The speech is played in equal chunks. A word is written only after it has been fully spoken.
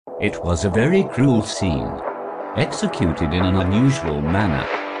It was a very cruel scene, executed in an unusual manner.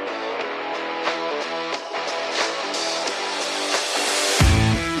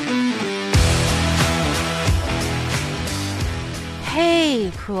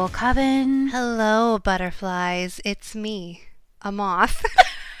 Hey, Cruel Coven. Hello, butterflies. It's me, a moth.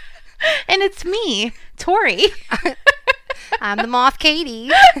 And it's me, Tori. I'm the moth, Katie.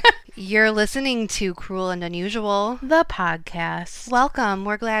 You're listening to Cruel and Unusual, The podcast. Welcome.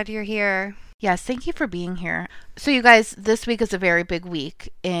 We're glad you're here. Yes, thank you for being here. So you guys, this week is a very big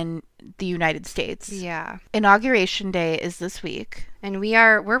week in the United States. Yeah. Inauguration Day is this week. And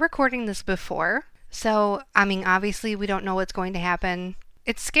we're recording this before. So, I mean, obviously we don't know what's going to happen.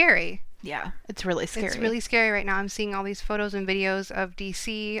 It's scary. Yeah, it's really scary. It's really scary right now. I'm seeing all these photos and videos of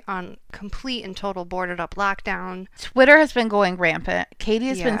DC on complete and total boarded up lockdown. Twitter has been going rampant. Katie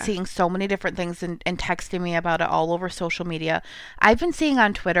has been Yeah. seeing so many different things and texting me about it all over social media. I've been seeing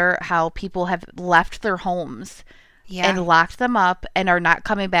on Twitter how people have left their homes and locked them up and are not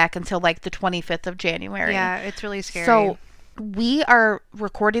coming back until like the 25th of January. Yeah, it's really scary. So we are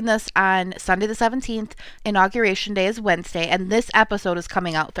recording this on Sunday the 17th. Inauguration Day is Wednesday, and this episode is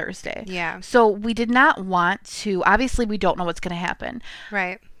coming out Thursday. Yeah. So we did not want to, obviously we don't know what's going to happen.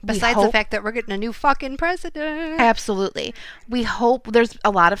 Right. We Besides the hope- fact that we're getting a new fucking president. Absolutely. We hope, there's a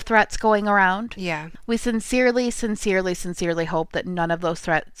lot of threats going around. Yeah. We sincerely hope that none of those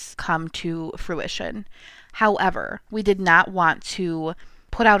threats come to fruition. However, we did not want to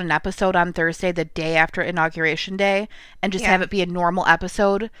put out an episode on Thursday, the day after Inauguration Day, and just have it be a normal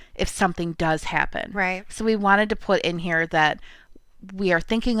episode if something does happen. Right. So we wanted to put in here that we are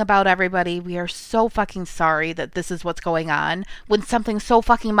thinking about everybody. We are so fucking sorry that this is what's going on when something so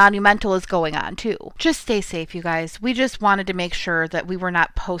fucking monumental is going on too. Just stay safe, you guys. We just wanted to make sure that we were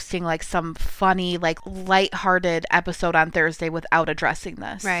not posting like some funny, like lighthearted episode on Thursday without addressing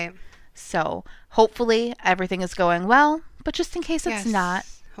this. Right. So hopefully everything is going well, but just in case it's not.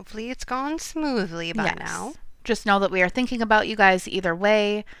 Hopefully it's gone smoothly by now. Just know that we are thinking about you guys either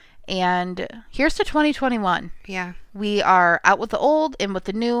way. And here's to 2021. Yeah. We are out with the old, in with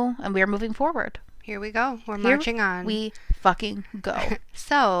the new, and we are moving forward. Here we go. We're Here marching on. We fucking go.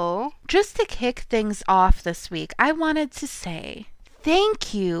 So, Just to kick things off this week, I wanted to say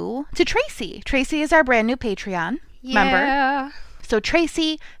thank you to Tracy. Tracy is our brand new Patreon member. yeah. So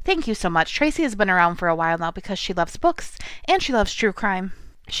Tracy, thank you so much. Tracy has been around for a while now because she loves books and she loves true crime.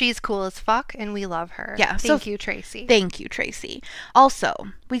 She's cool as fuck and we love her. Yeah, Thank you, Tracy. Thank you, Tracy. Also,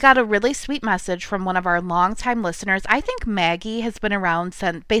 we got a really sweet message from one of our longtime listeners. I think Maggie has been around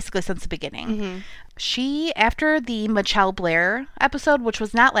since the beginning. Mm-hmm. She, after the Michelle Blair episode, which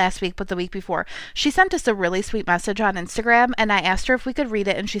was not last week, but the week before, she sent us a really sweet message on Instagram, and I asked her if we could read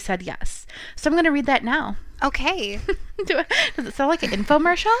it, and she said yes. So I'm going to read that now. Okay. Does it sound like an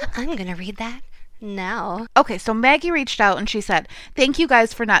infomercial? I'm going to read that now. Okay, so Maggie reached out and she said, "Thank you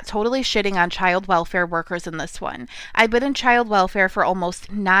guys for not totally shitting on child welfare workers in this one. I've been in child welfare for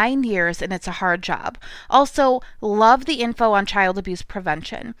almost 9 years and it's a hard job. Also, love the info on child abuse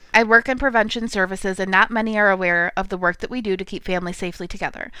prevention. I work in prevention services and not many are aware of the work that we do to keep families safely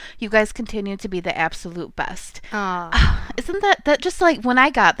together. You guys continue to be the absolute best." Isn't that just like when I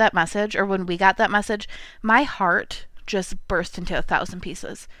got that message, or when we got that message, my heart just burst into 1,000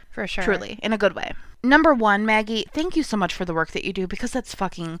 pieces. For sure. Truly, in a good way. Number one, Maggie, thank you so much for the work that you do, because that's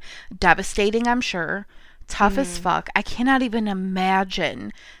fucking devastating, I'm sure. Tough as fuck. I cannot even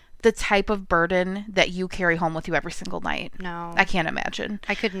imagine the type of burden that you carry home with you every single night. No. I can't imagine.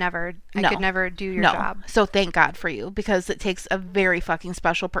 I could never. I No. could never do your job. So thank God for you, because it takes a very fucking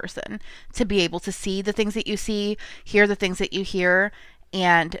special person to be able to see the things that you see, hear the things that you hear,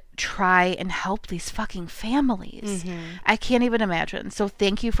 and try and help these fucking families. I can't even imagine. So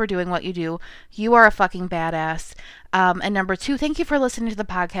thank you for doing what you do. You are a fucking badass. And number two, thank you for listening to the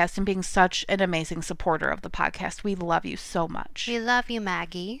podcast and being such an amazing supporter of the podcast. We love you so much. We love you,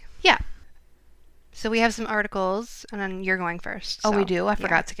 Maggie. Yeah. So we have some articles, and then you're going first. Oh, so, we do? I yeah.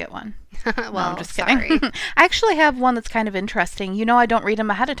 forgot to get one. Well, No, I'm just kidding. sorry. I actually have one that's kind of interesting. You know, I don't read them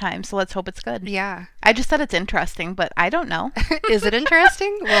ahead of time, so let's hope it's good. Yeah. I just said it's interesting, but I don't know. Is it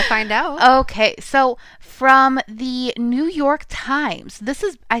interesting? We'll find out. Okay, so from the New York Times, this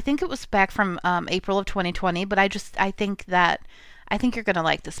is, I think it was back from April of 2020, but I think you're going to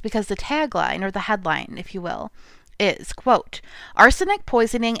like this, because the tagline, or the headline, if you will, is, quote, "Arsenic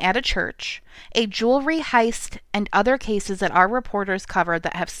poisoning at a church, a jewelry heist, and other cases that our reporters covered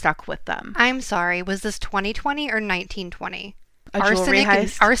that have stuck with them." I'm sorry. Was this 2020 or 1920? A jewelry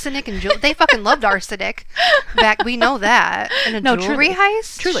heist? Arsenic and jewelry. They fucking loved arsenic. We know that. And a jewelry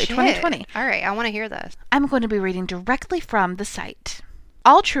heist? Truly, Shit. 2020. All right, I want to hear this. I'm going to be reading directly from the site.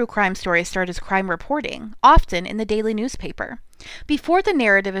 All true crime stories start as crime reporting, often in the daily newspaper. Before the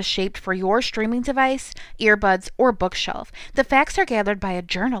narrative is shaped for your streaming device, earbuds, or bookshelf, the facts are gathered by a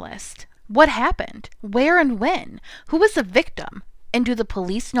journalist. What happened? Where and when? Who was the victim? And do the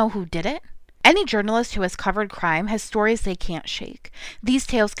police know who did it? Any journalist who has covered crime has stories they can't shake. These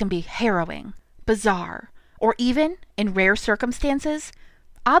tales can be harrowing, bizarre, or even, in rare circumstances,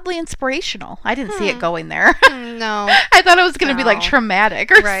 oddly inspirational. I didn't see it going there. No. I thought it was going to be like No.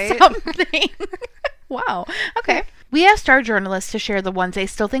 traumatic or Right. something. Wow. Okay. We asked our journalists to share the ones they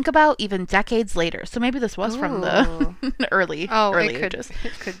still think about even decades later. So maybe this was from the early ages.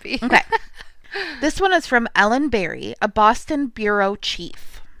 It could be. Okay. This one is from Ellen Berry, a Boston bureau chief.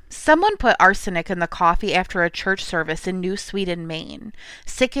 Someone put arsenic in the coffee after a church service in New Sweden, Maine,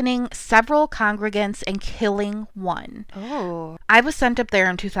 sickening several congregants and killing one. Oh. I was sent up there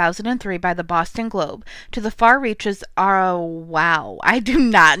in 2003 by the Boston Globe to the far reaches. Wow, I do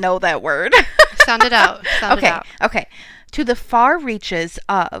not know that word. Sound it out. Sound it Okay, out. okay. To the far reaches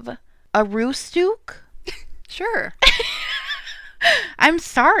of Aroostook. Sure. I'm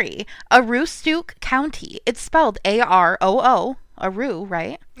sorry, Aroostook County. It's spelled A-R-O-O, Aroo,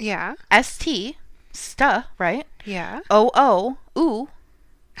 right? Yeah. S-T, right? Yeah. O-O, ooh,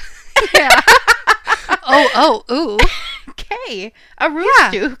 Yeah. Ooh. K,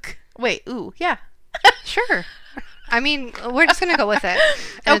 Aroostook. Wait, ooh, yeah. Sure. I mean, we're just going to go with it. And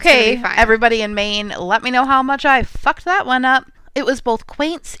it's gonna Okay, be fine. everybody in Maine, let me know how much I fucked that one up. It was both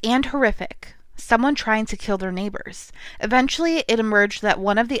quaint and horrific. Someone trying to kill their neighbors. Eventually, it emerged that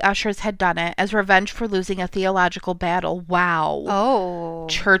one of the ushers had done it as revenge for losing a theological battle. Wow. Oh.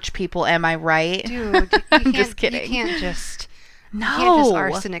 Church people, am I right? Dude, I'm just kidding. You can't just No.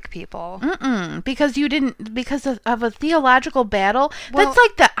 arsenic people. Because you didn't, because of a theological battle. Well-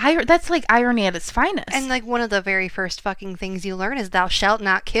 That's like irony at its finest. And like one of the very first fucking things you learn is thou shalt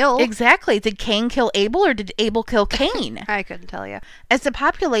not kill. Exactly. Did Cain kill Abel or did Abel kill Cain? I couldn't tell you. As the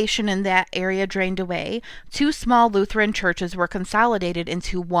population in that area drained away, 2 small Lutheran churches were consolidated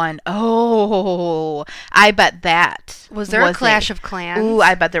into one. Oh, I bet that. Was there a clash of clans? Ooh,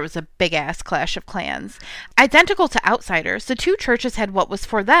 I bet there was a big-ass clash of clans. Identical to outsiders, the 2 churches had what was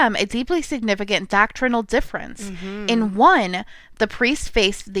for them a deeply significant doctrinal difference. Mm-hmm. In one, the priest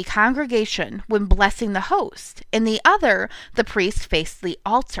faced the congregation when blessing the host. In the other, the priest faced the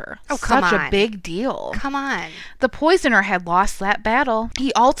altar. Oh, come Such on. a big deal. Come on. The poisoner had lost that battle.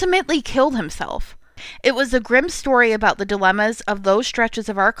 He ultimately killed himself. It was a grim story about the dilemmas of those stretches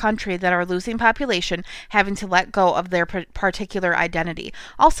of our country that are losing population, having to let go of their particular identity.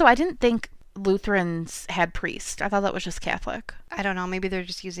 Also, I didn't think Lutherans had priests. I thought that was just Catholic. I don't know. Maybe they're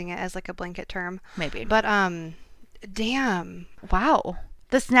just using it as like a blanket term. Maybe. But damn. Wow.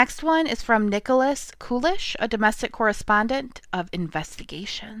 This next one is from Nicholas Coolish, a domestic correspondent of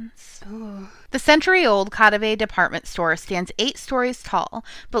Investigations. Ooh. The century-old Kotove department store stands 8 stories tall,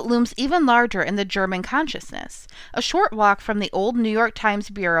 but looms even larger in the German consciousness. A short walk from the old New York Times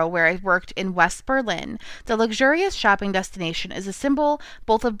bureau where I worked in West Berlin, the luxurious shopping destination is a symbol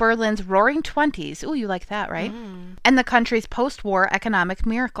both of Berlin's roaring 20s, ooh, you like that, right? And the country's post-war economic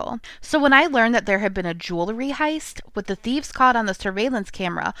miracle. So when I learned that there had been a jewelry heist, with the thieves caught on the surveillance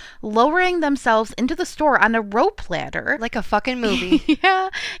camera, lowering themselves into the store on a rope ladder, Like a fucking movie. yeah,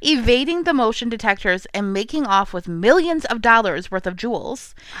 evading the motion detectors and making off with millions of dollars worth of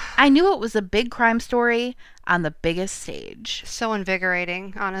jewels, I knew it was a big crime story on the biggest stage. So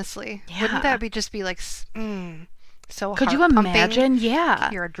invigorating, honestly. Yeah. Wouldn't that just be like so Could you heart-pumping? imagine? Yeah.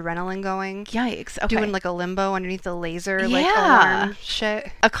 Your adrenaline going. Yikes. Okay. Doing like a limbo underneath the laser, like Yeah. alarm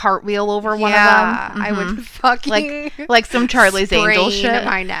shit. a cartwheel over one Yeah, of them. I would fucking like some Charlie's Angel sprain shit.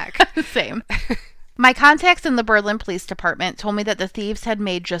 my neck. Same. My contacts in the Berlin Police Department told me that the thieves had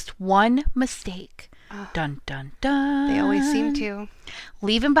made just one mistake. Dun, dun, dun. They always seem to.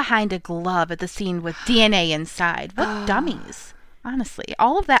 Leaving behind a glove at the scene with DNA inside. What dummies. Honestly,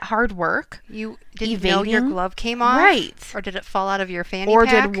 all of that hard work. You didn't know your Evading? glove came off? Right. Or did it fall out of your fanny Or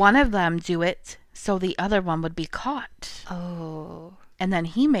pack? did one of them do it so the other one would be caught? Oh, And then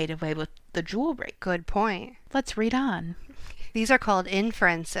he made away with the jewelry. good point. Let's read on. These are called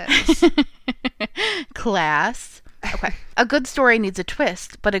inferences. Class. Okay. A good story needs a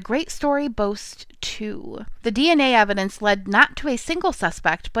twist, but a great story boasts 2. The DNA evidence led not to a single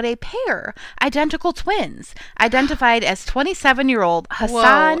suspect, but a pair, identical twins, identified as 27-year-old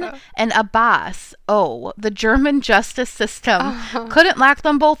Hassan Whoa. and Abbas. Oh, the German justice system couldn't lock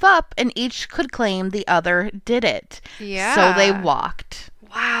them both up, and each could claim the other did it. Yeah. So they walked.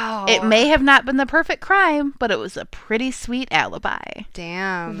 Wow. It may have not been the perfect crime, but it was a pretty sweet alibi.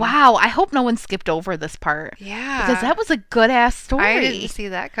 Damn. Wow, I hope no one skipped over this part. Yeah. Because that was a good-ass story. I didn't see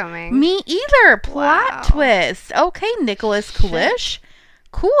that coming. Me either. Plot Wow. twist. Okay, Nicholas Kalish.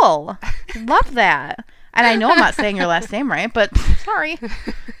 Cool. Love that. And I know I'm not saying your last name right, but sorry.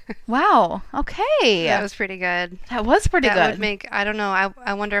 Wow. Okay. That was pretty good. That was pretty That good. would make, I don't know,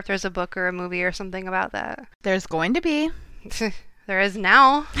 I wonder if there's a book or a movie or something about that. There's going to be. There is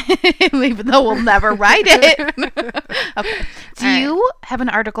now. Even though we'll never write it. Okay. Do All right. you have an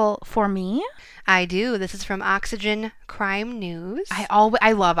article for me? I do. This is from Oxygen Crime News.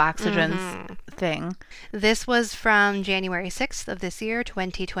 I love Oxygen's thing. This was from January 6th of this year,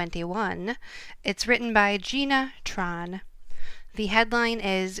 2021. It's written by Gina Tron. The headline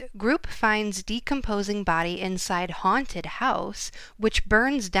is Group Finds Decomposing Body Inside Haunted House, which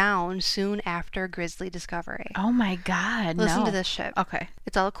burns down soon after grisly discovery. Oh my God. Listen no. to this shit. Okay.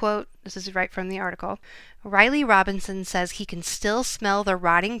 It's all a quote. This is right from the article. Riley Robinson says he can still smell the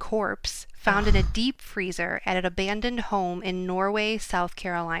rotting corpse found in a deep freezer at an abandoned home in Norway, South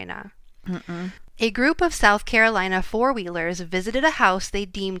Carolina. A group of South Carolina four-wheelers visited a house they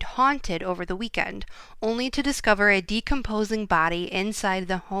deemed haunted over the weekend, only to discover a decomposing body inside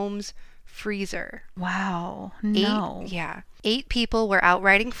the home's freezer. Wow. No. Eight people were out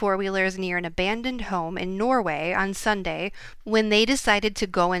riding four-wheelers near an abandoned home in Norway on Sunday when they decided to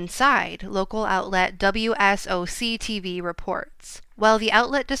go inside, local outlet WSOC TV reports. While the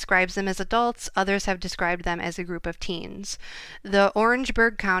outlet describes them as adults, others have described them as a group of teens. The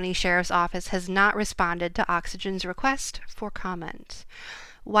Orangeburg County Sheriff's Office has not responded to Oxygen's request for comment.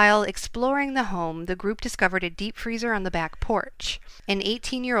 While exploring the home, the group discovered a deep freezer on the back porch. An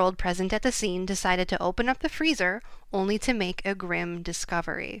 18-year-old present at the scene decided to open up the freezer, only to make a grim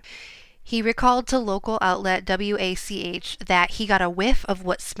discovery. He recalled to local outlet WACH that he got a whiff of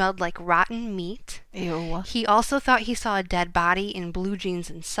what smelled like rotten meat. Ew. He also thought he saw a dead body in blue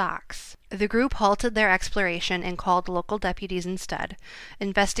jeans and socks. The group halted their exploration and called local deputies instead.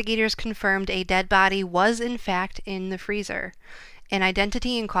 Investigators confirmed a dead body was in fact in the freezer. An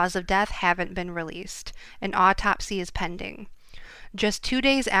identity and cause of death haven't been released. An autopsy is pending. Just 2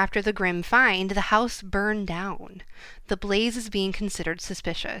 days after the grim find, the house burned down. The blaze is being considered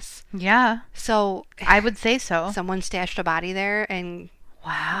suspicious. Yeah. So, I would say so. someone stashed a body there and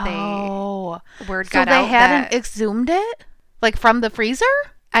Wow. word So got they out hadn't that... exhumed it? Like from the freezer?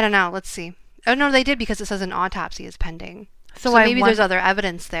 I don't know. Let's see. Oh, no, they did because it says an autopsy is pending. So So I maybe won- there's other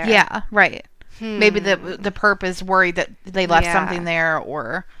evidence there. Yeah, right. Maybe the Hmm. perp is worried that they left Yeah. something there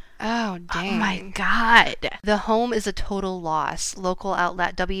or... Oh, Oh dang. my God. The home is a total loss, local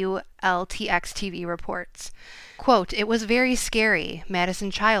outlet WLTX TV reports. Quote, "It was very scary,"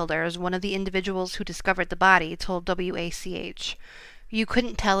 Madison Childers, one of the individuals who discovered the body, told WACH. "You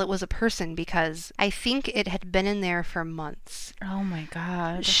couldn't tell it was a person because I think it had been in there for months." Oh my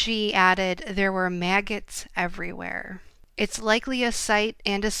God. She added, "There were maggots everywhere. It's likely a sight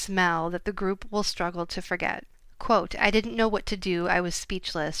and a smell that the group will struggle to forget." Quote, "I didn't know what to do. I was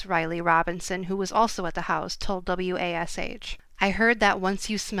speechless," Riley Robinson, who was also at the house, told WASH. "I heard that once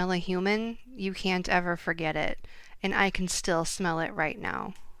you smell a human, you can't ever forget it. And I can still smell it right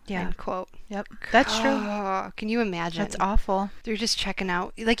now." Yeah. End quote. Yep. That's true. Oh, can you imagine? That's awful. They're just checking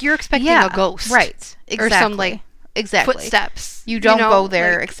out. Like, you're expecting Yeah, a ghost. right. Exactly. Or some, like, exactly. footsteps. You don't know, go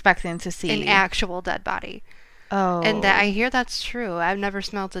there like, expecting to see an actual dead body. Oh. And that, I hear that's true. I've never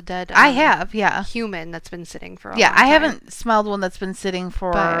smelled a dead I have, yeah. human that's been sitting for a Yeah, long I time. haven't smelled one that's been sitting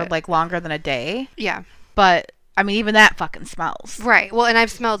for But- like longer than a day. Yeah. But I mean, even that fucking smells. Right. Well, and I've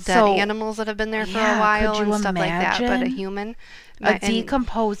smelled dead So- animals that have been there for Yeah, a while could you and stuff like that. But a imagine? human, A and-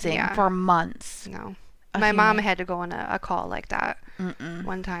 decomposing yeah. for months. no. a My mom human. had to go on a call like that Mm-mm.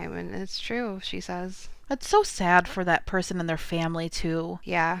 one time, and it's true. She says, That's so sad for that person and their family too.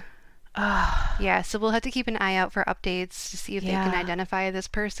 "Yeah, Ugh. yeah." So we'll have to keep an eye out for updates to see if they can Yeah. identify this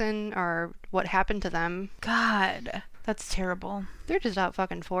person or what happened to them. God, that's terrible. They're just out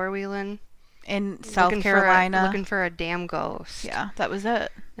fucking four-wheeling In South looking Carolina. looking for a damn ghost. Yeah, that was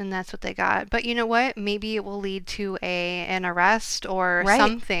it. And that's what they got. But you know what? Maybe it will lead to an arrest or Right.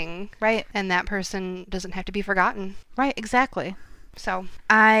 something, Right, and that person doesn't have to be forgotten. right, exactly. So,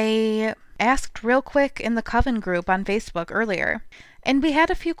 I asked real quick in the Coven group on Facebook earlier, and we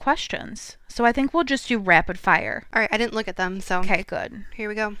had a few questions. So I think we'll just do rapid fire. all right, I didn't look at them, so Okay, good. here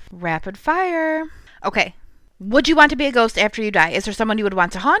we go. Rapid fire. Okay. Would you want to be a ghost after you die? Is there someone you would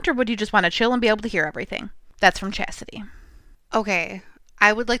want to haunt, or would you just want to chill and be able to hear everything? That's from Chastity. Okay,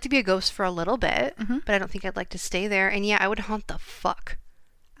 I would like to be a ghost for a little bit, Mhm. but I don't think I'd like to stay there. And yeah, I would haunt the fuck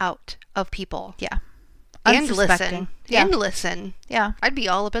out of people. Yeah. And unsuspecting. listen. Yeah. And listen. Yeah. I'd be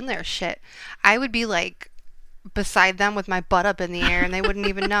all up in their shit. I would be like beside them with my butt up in the air and they wouldn't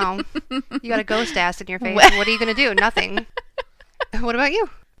even know. You got a ghost ass in your face. What are you going to do? Nothing. What about you?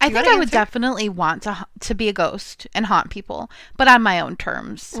 I You think got I an would answer? definitely want to be a ghost and haunt people, but on my own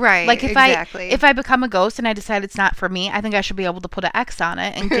terms. Right, Like exactly. if I become a ghost and I decide it's not for me, I think I should be able to put an X on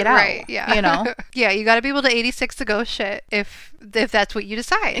it and get out. Right, yeah. You know? Yeah, you got to be able to 86 the ghost shit if that's what you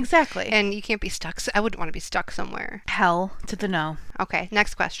decide. Exactly. And you can't be stuck. I wouldn't want to be stuck somewhere. Hell to the no. Okay,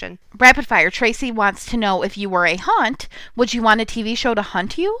 next question. Rapid fire. Tracy wants to know, if you were a haunt, would you want a TV show to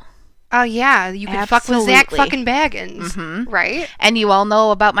hunt you? Oh, yeah, you could fuck with Zach Absolutely. fucking Baggins, right? And you all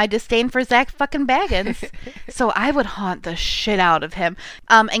know about my disdain for Zach fucking Baggins. So I would haunt the shit out of him.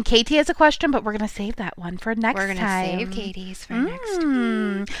 And Katie has a question, but we're going to save that one for next We're going to time. save Katie's for next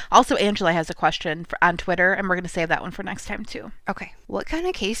time. Also, Angela has a question on Twitter, and we're going to save that one for next time, too. Okay, what kind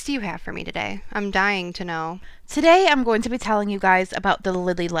of case do you have for me today? I'm dying to know. Today, I'm going to be telling you guys about the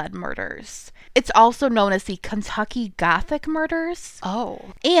Lily Led murders. It's also known as the Kentucky Gothic murders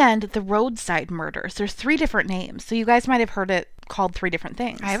Oh. and the Roadside murders. There's 3 different names, so you guys might have heard it called 3 different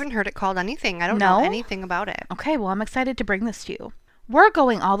things. I haven't heard it called anything. I don't No? know anything about it. Okay, well, I'm excited to bring this to you. We're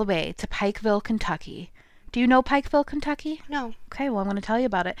going all the way to Pikeville, Kentucky. Do you know Pikeville, Kentucky? No. Okay, well, I'm going to tell you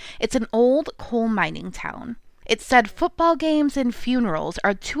about it. It's an old coal mining town. It's said football games and funerals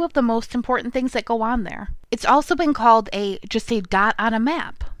are 2 of the most important things that go on there. It's also been called just a dot on a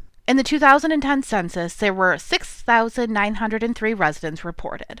map. In the 2010 census, there were 6,903 residents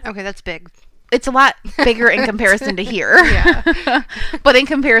reported. Okay, that's big. It's a lot bigger in comparison to here. Yeah. But in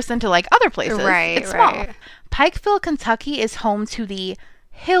comparison to like other places, Right, it's small. right. Pikeville, Kentucky is home to the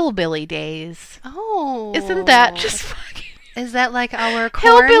Hillbilly Days. Oh. Isn't that just fucking Is that like our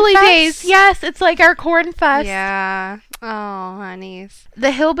corn Hillbilly fest? Days? Yes, it's like our corn fest. Yeah. Oh, honeys.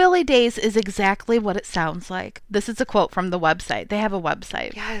 The Hillbilly Days is exactly what it sounds like. This is a quote from the website. They have a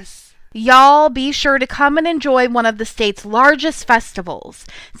website. Yes. Y'all be sure to come and enjoy one of the state's largest festivals.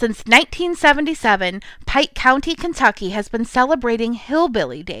 Since 1977, Pike County, Kentucky has been celebrating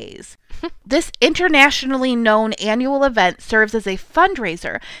Hillbilly Days. This internationally known annual event serves as a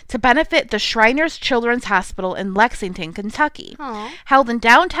fundraiser to benefit the Shriners Children's Hospital in Lexington, Kentucky. Aw. Held in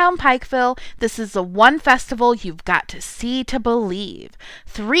downtown Pikeville, this is the one festival you've got to see to believe.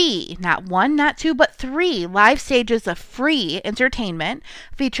 3, not 1, not 2, but 3 live stages of free entertainment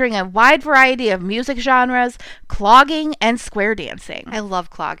featuring a wide variety of music genres, clogging, and square dancing. I love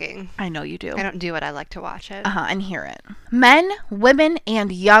clogging. I know you do. I don't do it. I like to watch it. And hear it. Men, women,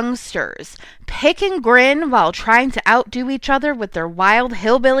 and youngsters pick and grin while trying to outdo each other with their wild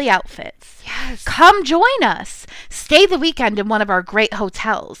hillbilly outfits. Yes. Come join us. Stay the weekend in one of our great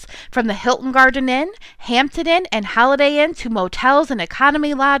hotels. From the Hilton Garden Inn, Hampton Inn, and Holiday Inn to motels and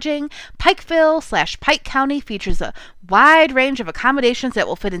economy lodging, Pikeville/Pike County features a wide range of accommodations that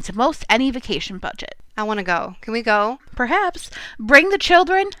will fit into most any vacation budget. I want to go. Can we go? Perhaps. Bring the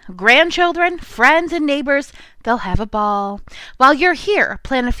children, grandchildren, friends, and neighbors. They'll have a ball. While you're here,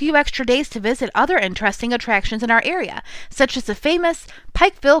 plan a few extra days to visit other interesting attractions in our area, such as the famous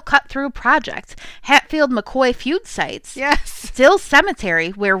Pikeville Cut-Through Project, Hatfield-McCoy feud sites, Yes. Still Cemetery,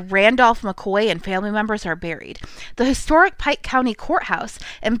 where Randolph McCoy and family members are buried, the historic Pike County Courthouse,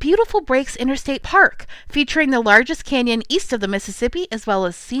 and Beautiful Breaks Interstate Park, featuring the largest canyon east of the Mississippi, as well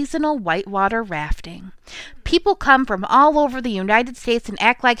as seasonal whitewater rafting. People come from all over the United States and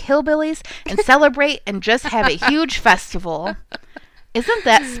act like hillbillies and celebrate and just have a huge festival. Isn't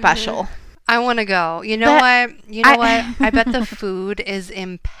that special? I want to go. You know That- what? You know what? I bet the food is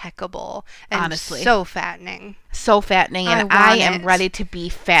impeccable and Honestly. so fattening. So fattening, and I I want am it. ready to be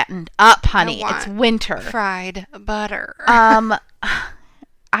fattened up, honey. want It's winter. Fried butter.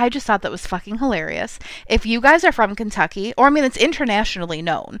 I just thought that was fucking hilarious. If you guys are from Kentucky, or I mean, it's internationally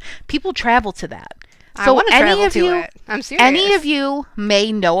known, people travel to that. I want to travel to it. I'm serious. Any of you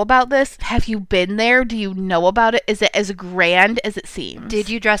may know about this. Have you been there? Do you know about it? Is it as grand as it seems? Did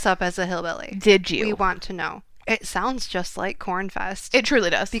you dress up as a hillbilly? Did you? We want to know. It sounds just like Cornfest. It truly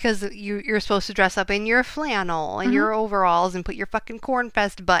does. Because you're supposed to dress up in your flannel and your overalls and put your fucking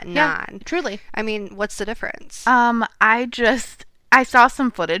Cornfest button on. Truly. I mean, what's the difference? I saw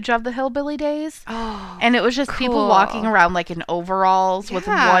some footage of the Hillbilly Days. Oh, And it was just people cool. walking around like in overalls with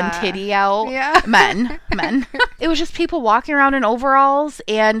Yeah. one titty out. Yeah. Men. It was just people walking around in overalls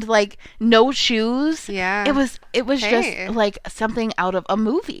and like no shoes. Yeah. It was Hey. just like something out of a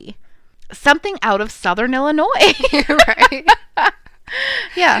movie. Something out of Southern Illinois. right?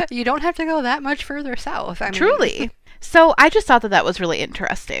 Yeah. You don't have to go that much further south. I mean, Truly. So I just thought that was really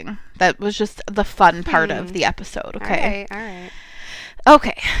interesting. That was just the fun part of the episode. Okay. All right.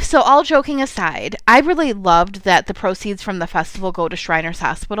 Okay, so all joking aside, I really loved that the proceeds from the festival go to Shriners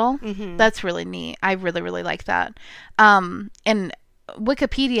Hospital. Mm-hmm. That's really neat. I really, really like that. And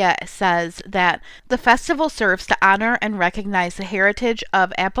Wikipedia says that the festival serves to honor and recognize the heritage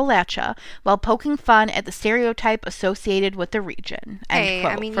of Appalachia while poking fun at the stereotype associated with the region. End Hey,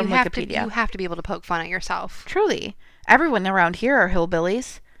 quote I mean, from you have Wikipedia. to be able to poke fun at yourself. Truly, everyone around here are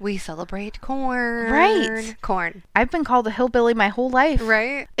hillbillies. We celebrate corn. Right. Corn. I've been called a hillbilly my whole life.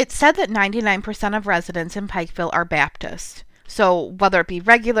 Right? It's said that 99% of residents in Pikeville are Baptist. So whether it be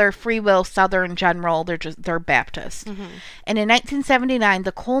regular, free will, Southern, general, they're Baptist. Mm-hmm. And in 1979,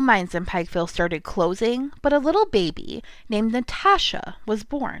 the coal mines in Pikeville started closing, but a little baby named Natasha was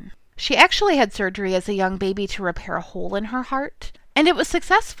born. She actually had surgery as a young baby to repair a hole in her heart. And it was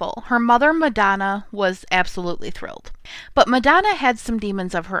successful. Her mother, Madonna, was absolutely thrilled. But Madonna had some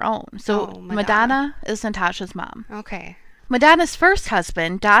demons of her own. So Madonna is Natasha's mom. Okay. Madonna's first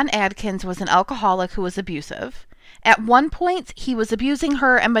husband, Don Adkins, was an alcoholic who was abusive. At one point, he was abusing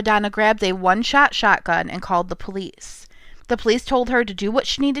her, and Madonna grabbed a one-shot shotgun and called the police. The police told her to do what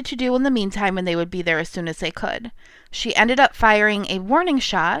she needed to do in the meantime, and they would be there as soon as they could. She ended up firing a warning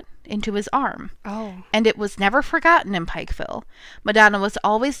shot into his arm. Oh. And it was never forgotten in Pikeville. Madonna was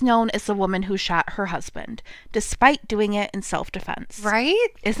always known as the woman who shot her husband, despite doing it in self-defense. Right?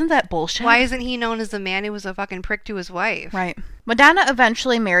 Isn't that bullshit? Why isn't he known as the man who was a fucking prick to his wife? Right. Madonna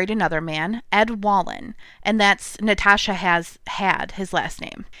eventually married another man, Ed Wallen, and that's Natasha has had his last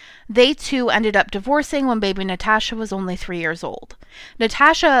name. They two ended up divorcing when baby Natasha was only 3 years old.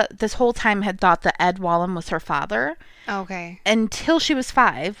 Natasha, this whole time, had thought that Ed Wallen was her father. Okay. Until she was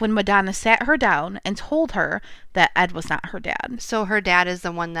 5, when Madonna sat her down and told her that Ed was not her dad. So her dad is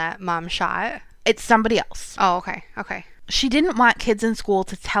the one that mom shot? It's somebody else. Oh, okay. Okay. She didn't want kids in school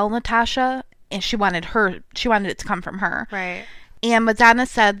to tell Natasha, and she wanted it to come from her. Right. And Madonna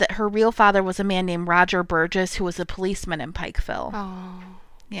said that her real father was a man named Roger Burgess, who was a policeman in Pikeville. Oh.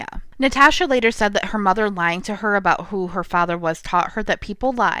 Yeah. Natasha later said that her mother lying to her about who her father was taught her that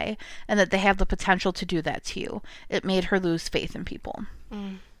people lie and that they have the potential to do that to you. It made her lose faith in people.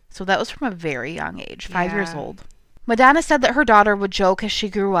 Mm. So that was from a very young age, 5 years Yeah. old. Madonna said that her daughter would joke as she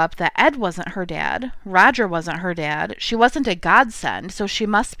grew up that Ed wasn't her dad, Roger wasn't her dad, she wasn't a godsend, so she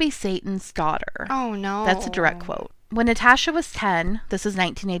must be Satan's daughter. Oh, no. That's a direct quote. When Natasha was 10, this is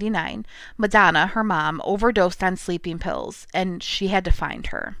 1989, Madonna, her mom, overdosed on sleeping pills, and she had to find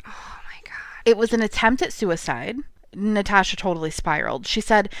her. Oh, my God. It was an attempt at suicide. Natasha totally spiraled. She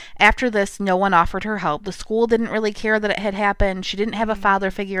said after this, no one offered her help. The school didn't really care that it had happened. She didn't have a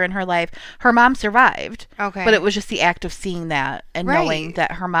father figure in her life. Her mom survived. Okay. But it was just the act of seeing that and Right. knowing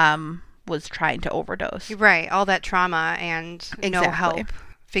that her mom was trying to overdose. Right. All that trauma and no Exactly. help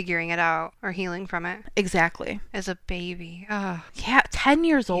figuring it out or healing from it Exactly. as a baby. Oh, Yeah, 10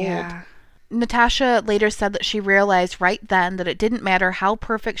 years old. yeah. Natasha later said that she realized right then that it didn't matter how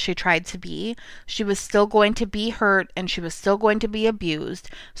perfect she tried to be. She was still going to be hurt and she was still going to be abused,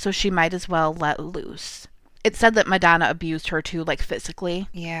 so she might as well let loose. It said that Madonna abused her too, like physically.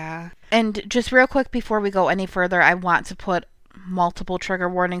 Yeah. And just real quick before we go any further, I want to put multiple trigger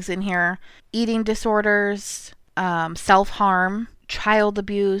warnings in here. Eating disorders, self-harm, child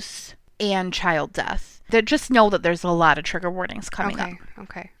abuse, and child death. Just know that there's a lot of trigger warnings coming up. Okay.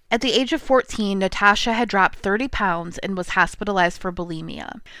 Okay. At the age of 14, Natasha had dropped 30 pounds and was hospitalized for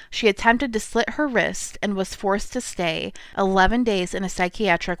bulimia. She attempted to slit her wrist and was forced to stay 11 days in a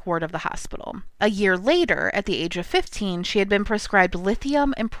psychiatric ward of the hospital. A year later, at the age of 15, she had been prescribed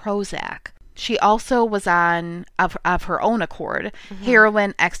lithium and Prozac. She also was on, of her own accord,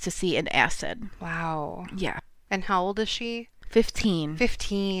 heroin, ecstasy, and acid. Wow. Yeah. And how old is she? 15.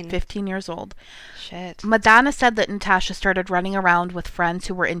 15. 15 years old. Shit. Madonna said that Natasha started running around with friends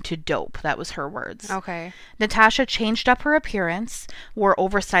who were into dope. That was her words. Okay. Natasha changed up her appearance, wore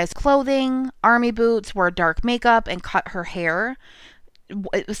oversized clothing, army boots, wore dark makeup, and cut her hair.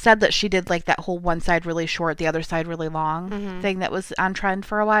 It was said that she did like that whole one side really short, the other side really long thing that was on trend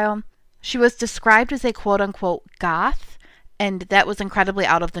for a while. She was described as a quote-unquote goth, and that was incredibly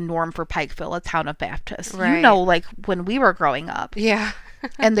out of the norm for Pikeville, a town of Baptists. Right. You know, like when we were growing up. Yeah.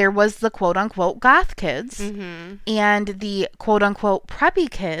 And there was the quote-unquote goth kids, Mm-hmm. and the quote-unquote preppy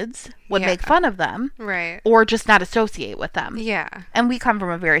kids would Yeah. make fun of them, Right. or just not associate with them. Yeah. And we come from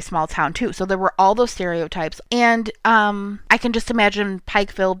a very small town too, so there were all those stereotypes. And I can just imagine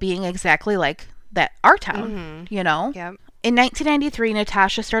Pikeville being exactly like that, our town, you know? Yep. In 1993,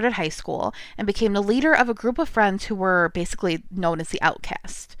 Natasha started high school and became the leader of a group of friends who were basically known as the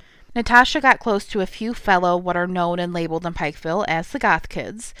Outcast. Natasha got close to a few fellow what are known and labeled in Pikeville as the Goth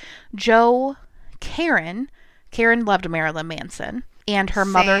Kids. Joe, Karen loved Marilyn Manson, And her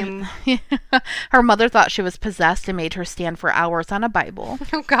Same. her mother thought she was possessed and made her stand for hours on a Bible.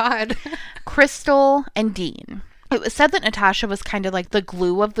 Oh, God. Crystal and Dean. It was said that Natasha was kind of like the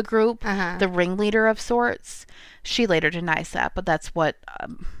glue of the group, the ringleader of sorts. She later denies that, but that's what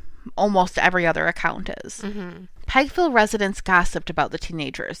almost every other account is. Pikeville residents gossiped about the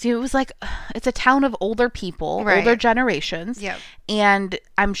teenagers. It was like, it's a town of older people, older generations. Yep. And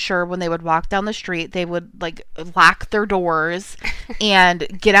I'm sure when they would walk down the street, they would like lock their doors and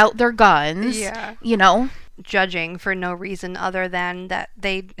get out their guns. Yeah. You know? Judging for no reason other than that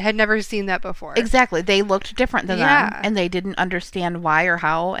they had never seen that before. Exactly. They looked different than them, and they didn't understand why or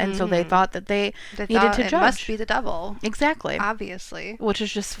how, and so they thought that they needed to judge. It must be the devil. Exactly. Obviously. Which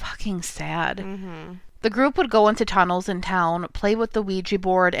is just fucking sad. The group would go into tunnels in town, play with the Ouija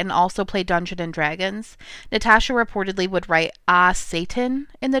board, and also play Dungeons and Dragons. Natasha reportedly would write Satan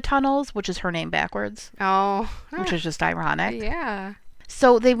in the tunnels, which is her name backwards. Oh. Which is just ironic. Yeah.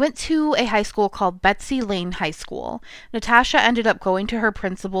 So they went to a high school called Betsy Lane High School. Natasha ended up going to her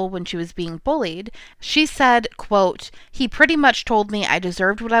principal when she was being bullied. She said, quote, "He pretty much told me I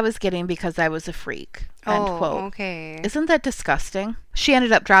deserved what I was getting because I was a freak." End quote. Okay. Isn't that disgusting? She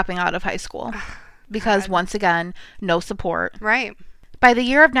ended up dropping out of high school because, once again, no support. Right. By the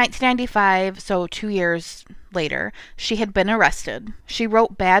year of 1995, so 2 years later, she had been arrested. She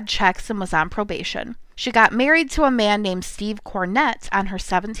wrote bad checks and was on probation. She got married to a man named Steve Cornett on her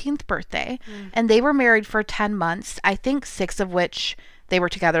 17th birthday, and they were married for 10 months, I think 6 of which they were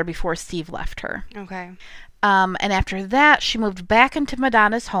together before Steve left her. Okay. And after that, she moved back into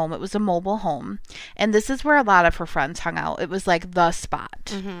Madonna's home. It was a mobile home. And this is where a lot of her friends hung out. It was like the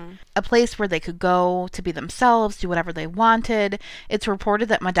spot. A place where they could go to be themselves, do whatever they wanted. It's reported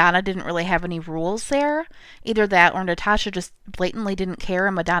that Madonna didn't really have any rules there. Either that or Natasha just blatantly didn't care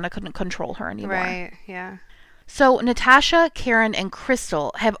and Madonna couldn't control her anymore. Right, yeah. So Natasha, Karen, and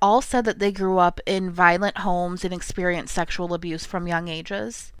Crystal have all said that they grew up in violent homes and experienced sexual abuse from young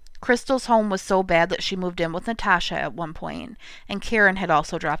ages. Crystal's home was so bad that she moved in with Natasha at one point, and Karen had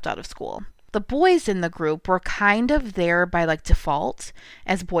also dropped out of school. The boys in the group were kind of there by like default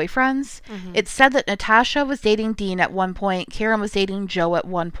as boyfriends. It said that Natasha was dating Dean at one point, Karen was dating Joe at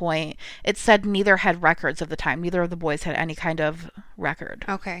one point. It said neither had records of the time. Neither of the boys had any kind of record.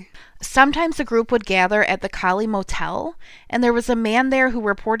 Okay. Sometimes the group would gather at the Kali Motel, and there was a man there who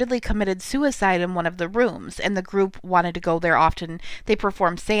reportedly committed suicide in one of the rooms, and the group wanted to go there often. They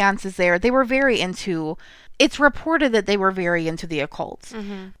performed seances there. They were very into... It's reported that they were very into the occult.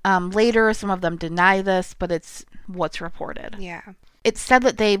 Later, some of them deny this, but it's what's reported. Yeah. It's said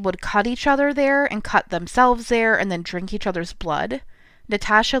that they would cut each other there and cut themselves there and then drink each other's blood.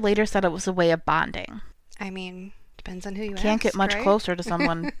 Natasha later said it was a way of bonding. I mean, depends on who you Can't ask, get much right? closer to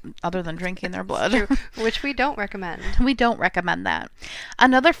someone other than drinking their blood. True, which we don't recommend. We don't recommend that.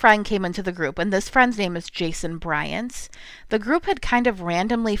 Another friend came into the group, and this friend's name is Jason Bryant. The group had kind of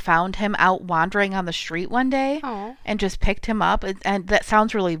randomly found him out wandering on the street one day and just picked him up. And that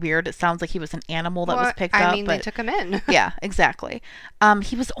sounds really weird. It sounds like he was an animal that was picked up. I mean, they took him in. Yeah, exactly.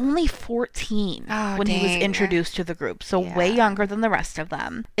 He was only 14 when he was introduced to the group, so way younger than the rest of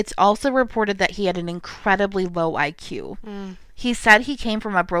them. It's also reported that he had an incredibly low IQ. He said he came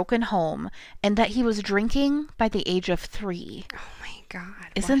from a broken home and that he was drinking by the age of 3. Oh my God.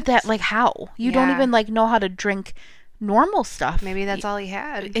 Isn't that like how? You don't even like know how to drink normal stuff. Maybe that's all he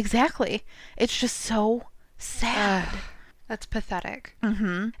had. Exactly. It's just so sad. That's pathetic.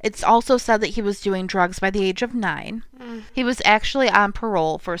 It's also said that he was doing drugs by the age of 9. He was actually on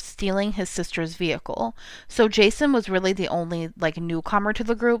parole for stealing his sister's vehicle. So Jason was really the only like newcomer to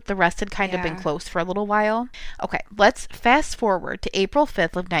the group. The rest had kind of been close for a little while. Okay, let's fast forward to April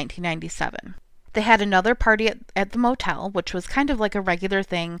 5th of 1997. They had another party at the motel, which was kind of like a regular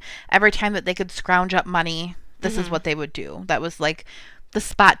thing. Every time that they could scrounge up money, this is what they would do. That was like the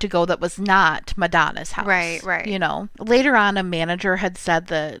spot to go that was not Madonna's house. Right. You know, later on, a manager had said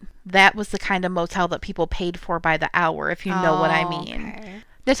that that was the kind of motel that people paid for by the hour, if you know what I mean. Okay.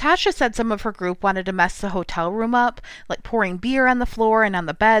 Natasha said some of her group wanted to mess the hotel room up, like pouring beer on the floor and on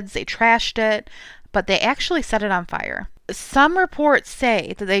the beds. They trashed it, but they actually set it on fire. Some reports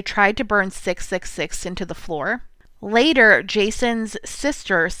say that they tried to burn 666 into the floor. Later, Jason's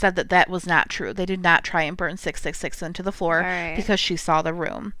sister said that that was not true. They did not try and burn 666 into the floor because she saw the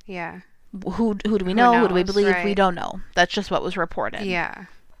room. Yeah. Who do we know? Who do we knows, believe? right. We don't know. That's just what was reported. Yeah.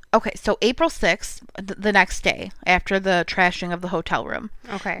 Okay, so April 6th, the next day, after the trashing of the hotel room.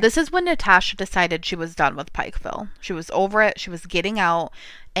 Okay. This is when Natasha decided she was done with Pikeville. She was over it. She was getting out.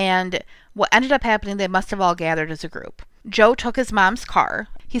 And what ended up happening, they must have all gathered as a group. Joe took his mom's car.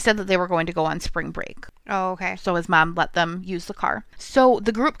 He said that they were going to go on spring break. Oh, okay. So his mom let them use the car. So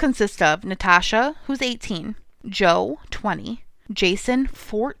the group consists of Natasha, who's 18, Joe, 20, Jason,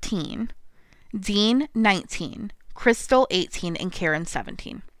 14, Dean, 19, Crystal, 18, and Karen,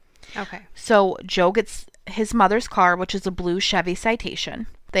 17. Okay. So Joe gets his mother's car, which is a blue Chevy Citation.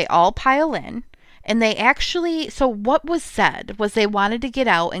 They all pile in. And they actually, so what was said was they wanted to get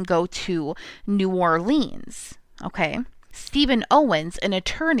out and go to New Orleans. Okay. Stephen Owens, an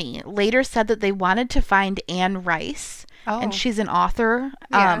attorney, later said that they wanted to find Anne Rice. Oh. And she's an author.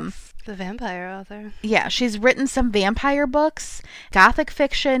 Yes, the vampire author. Yeah, she's written some vampire books, gothic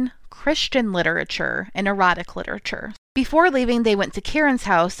fiction, Christian literature, and erotic literature. Before leaving, they went to Karen's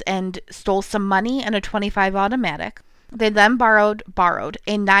house and stole some money and a .25 automatic. They then borrowed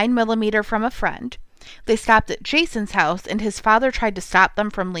a 9mm from a friend. They stopped at Jason's house, and his father tried to stop them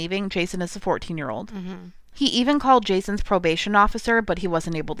from leaving. Jason is a 14-year-old. Mm-hmm. He even called Jason's probation officer, but he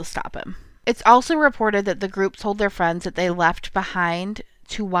wasn't able to stop him. It's also reported that the group told their friends that they left behind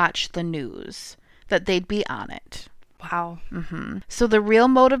to watch the news, that they'd be on it. Wow. Mm-hmm. So the real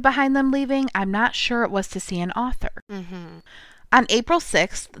motive behind them leaving, I'm not sure it was to see an author. Mm-hmm. On April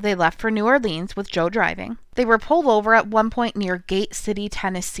 6th, they left for New Orleans with Joe driving. They were pulled over at one point near Gate City,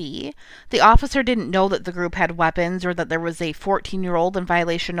 Tennessee. The officer didn't know that the group had weapons or that there was a 14-year-old in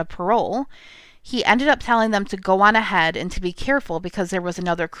violation of parole. He ended up telling them to go on ahead and to be careful because there was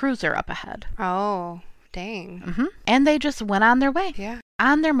another cruiser up ahead. Oh, dang. Mm-hmm. And they just went on their way. Yeah.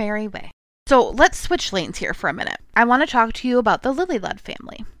 On their merry way. So let's switch lanes here for a minute. I want to talk to you about the Lillylud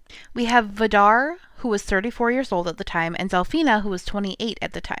family. We have Vidar, who was 34 years old at the time, and Delphina, who was 28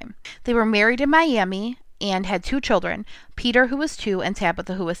 at the time. They were married in Miami and had 2 children, Peter, who was 2, and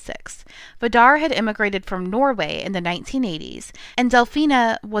Tabitha, who was 6. Vidar had immigrated from Norway in the 1980s, and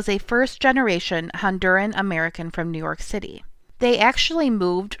Delphina was a first-generation Honduran American from New York City. They actually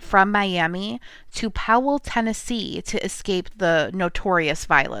moved from Miami to Powell, Tennessee to escape the notorious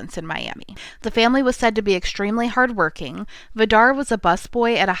violence in Miami. The family was said to be extremely hardworking. Vidar was a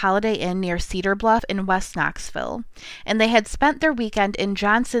busboy at a Holiday Inn near Cedar Bluff in West Knoxville, and they had spent their weekend in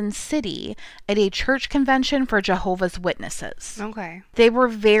Johnson City at a church convention for Jehovah's Witnesses. Okay. They were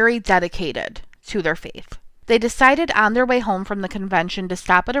very dedicated to their faith. They decided on their way home from the convention to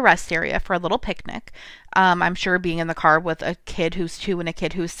stop at a rest area for a little picnic. I'm sure being in the car with a kid who's 2 and a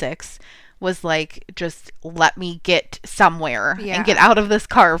kid who's 6 was like, just let me get somewhere and get out of this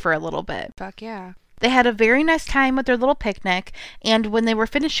car for a little bit. Fuck yeah. They had a very nice time with their little picnic, and when they were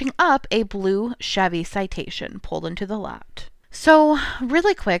finishing up, a blue Chevy Citation pulled into the lot. So,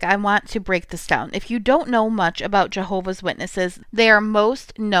 really quick, I want to break this down. If you don't know much about Jehovah's Witnesses, they are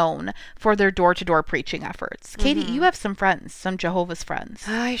most known for their door-to-door preaching efforts. Katie, you have some friends, some Jehovah's friends.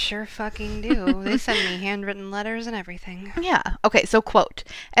 I sure fucking do. They send me handwritten letters and everything. Yeah. Okay, so quote,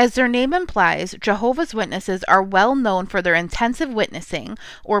 as their name implies, Jehovah's Witnesses are well known for their intensive witnessing,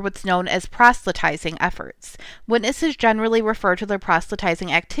 or what's known as proselytizing efforts. Witnesses generally refer to their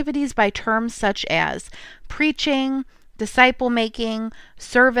proselytizing activities by terms such as preaching, disciple making,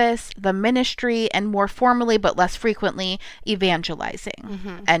 service, the ministry, and more formally but less frequently,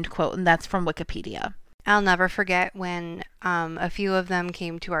 evangelizing. End quote. And that's from Wikipedia. I'll never forget when a few of them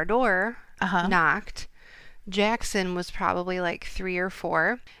came to our door, knocked. Jackson was probably like 3 or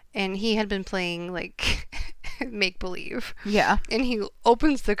 4, and he had been playing like make-believe. Yeah. And he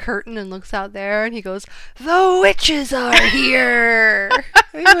opens the curtain and looks out there, and he goes, "The witches are here!"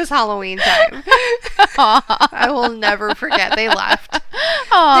 It was Halloween time. I will never forget. They left.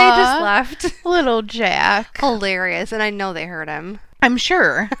 Aww. They just left. Little Jack. Hilarious. And I know they heard him. I'm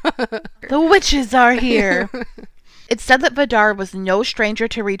sure. The witches are here. It's said that Vidar was no stranger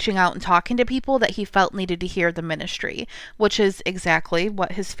to reaching out and talking to people that he felt needed to hear the ministry, which is exactly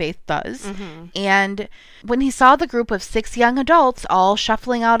what his faith does. And when he saw the group of 6 young adults all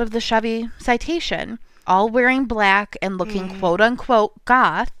shuffling out of the Chevy Citation, all wearing black and looking quote-unquote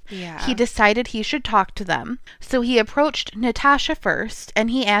goth, he decided he should talk to them. So he approached Natasha first, and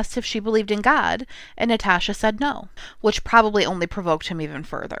he asked if she believed in God, and Natasha said no, which probably only provoked him even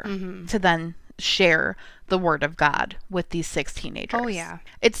further to then share the word of God with these 6 teenagers. Oh, yeah.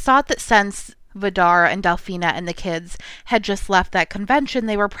 It's thought that since Vidar and Delphina and the kids had just left that convention,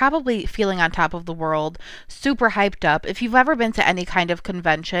 they were probably feeling on top of the world, super hyped up. If you've ever been to any kind of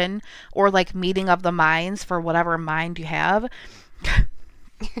convention or like meeting of the minds for whatever mind you have,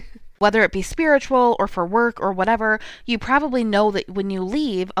 whether it be spiritual or for work or whatever, you probably know that when you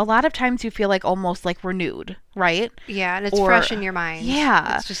leave, a lot of times you feel like almost like renewed, right? Yeah, and it's fresh in your mind.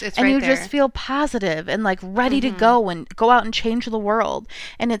 Yeah. It's and right you there. just feel positive and like ready to go and go out and change the world.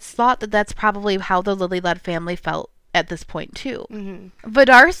 And it's thought that that's probably how the Lillylud family felt at this point too. Mm-hmm.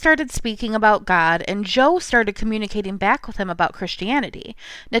 Vidar started speaking about God, and Joe started communicating back with him about Christianity.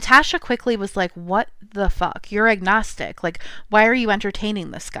 Natasha quickly was like, what the fuck? You're agnostic. Like, why are you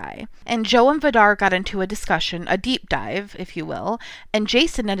entertaining this guy? And Joe and Vidar got into a discussion, a deep dive, if you will, and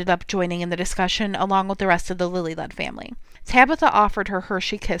Jason ended up joining in the discussion along with the rest of the Lilyled family. Tabitha offered her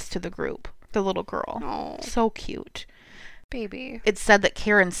Hershey kiss to the group, the little girl. Oh, So cute. baby. It said that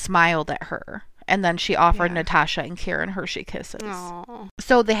Karen smiled at her, and then she offered Yeah. Natasha and Karen Hershey kisses. Oh.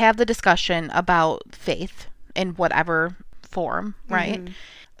 So they have the discussion about faith in whatever form, right? Mhm.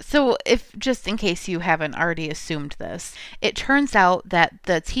 So if, just in case you haven't already assumed this, it turns out that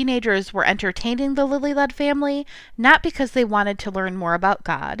the teenagers were entertaining the Lilyled family not because they wanted to learn more about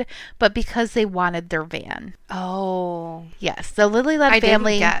God, but because they wanted their van. Oh. Yes, the Lilyled I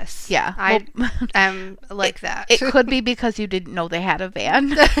family. didn't guess. Yeah, I well, am like that. it could be because you didn't know they had a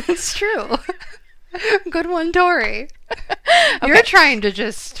van. It's true. Good one, Tori. You're trying to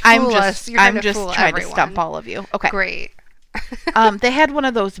just fool us. You're I'm trying to just fool trying everyone. to stump all of you. Okay. Great. They had one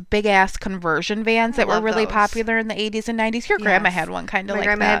of those big ass conversion vans that were love really those. popular in the 80s and 90s. Your grandma Yes. had one kind of My like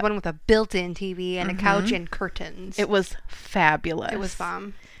grandma that. had one with a built-in TV and a couch and curtains. It was fabulous. It was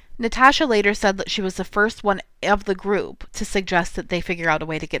bomb. Natasha later said that she was the first one of the group to suggest that they figure out a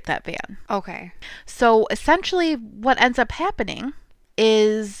way to get that van. Okay. So essentially what ends up happening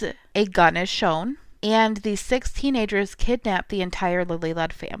is a gun is shown, and these 6 teenagers kidnap the entire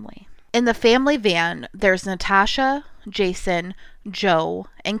Lilyled family. In the family van, there's Natasha, Jason, Joe,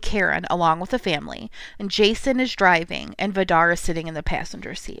 and Karen along with the family, and Jason is driving and Vidar is sitting in the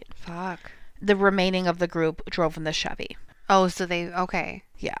passenger seat. Fuck. The remaining of the group drove in the Chevy. Oh, so okay.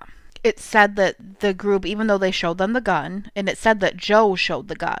 Yeah. It said that the group, even though they showed them the gun, and it said that Joe showed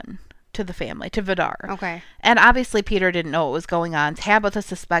the gun to the family, to Vidar. Okay. And obviously Peter didn't know what was going on. Tabitha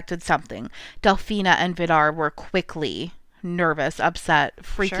suspected something. Delphina and Vidar were quickly nervous, upset,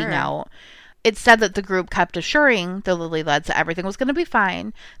 freaking Sure. out. It said that the group kept assuring the Lilyleds that everything was going to be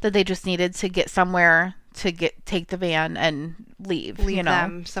fine, that they just needed to get somewhere to take the van and leave, Leave you know.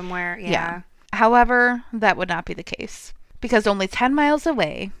 them somewhere. Yeah. However, that would not be the case, because only 10 miles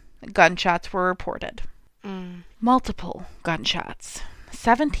away, gunshots were reported. Mm. Multiple gunshots.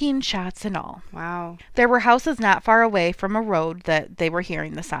 17 shots in all. Wow. There were houses not far away from a road that they were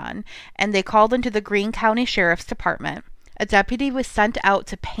hearing this on, and they called into the Greene County Sheriff's Department. A deputy was sent out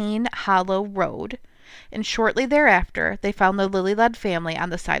to Payne Hollow Road, and shortly thereafter, they found the Lilyled family on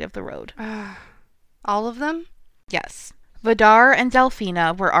the side of the road. All of them? Yes. Vidar and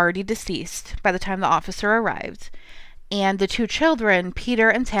Delphina were already deceased by the time the officer arrived, and the 2 children, Peter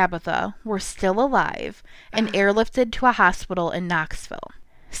and Tabitha, were still alive and airlifted to a hospital in Knoxville.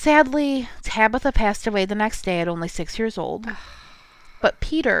 Sadly, Tabitha passed away the next day at only 6 years old, but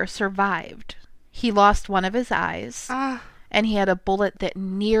Peter survived. He lost one of his eyes, and he had a bullet that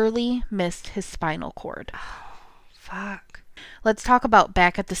nearly missed his spinal cord. Fuck. Let's talk about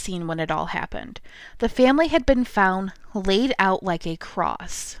back at the scene when it all happened. The family had been found laid out like a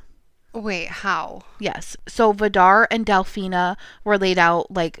cross. Wait, how? Yes. So Vidar and Delphina were laid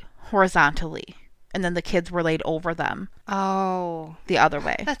out like horizontally, and then the kids were laid over them Oh. the other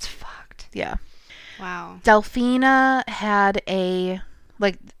way. That's fucked. Yeah. Wow. Delphina had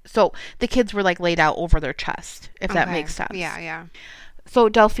so the kids were like laid out over their chest, if that Okay. makes sense. Yeah. So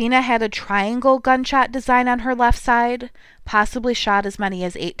Delphina had a triangle gunshot design on her left side, possibly shot as many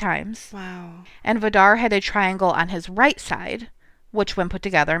as 8 times. Wow. And Vidar had a triangle on his right side, which when put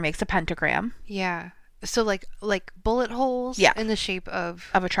together makes a pentagram. Yeah. So like bullet holes Yeah. in the shape of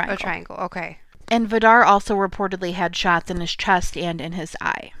Of a triangle. A triangle. Okay. And Vidar also reportedly had shots in his chest and in his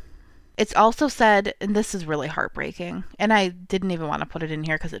eye. It's also said, and this is really heartbreaking, and I didn't even want to put it in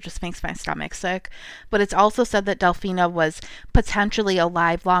here because it just makes my stomach sick, but it's also said that Delphina was potentially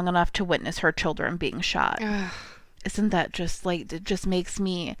alive long enough to witness her children being shot. Ugh. Isn't that just like, it just makes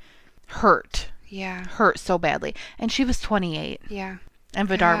me hurt Yeah. so badly. And she was 28. Yeah. And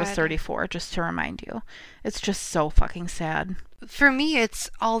Vidar was God. 34, just to remind you. It's just so fucking sad. For me, it's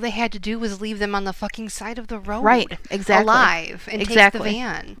all they had to do was leave them on the fucking side of the road. Right, exactly. Alive and Exactly. take the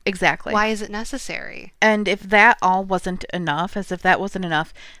van. Exactly. Why is it necessary? And if that all wasn't enough,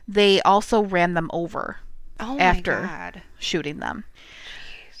 they also ran them over Oh After. my God. shooting them.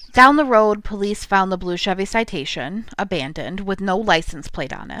 Down the road, police found the blue Chevy Citation, abandoned, with no license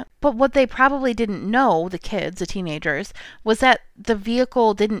plate on it. But what they probably didn't know, the kids, the teenagers, was that the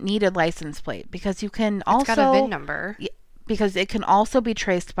vehicle didn't need a license plate because you can It's got a VIN number. because it can also be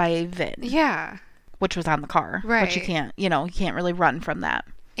traced by a VIN, Yeah. which was on the car. But you Right. can't really run from that.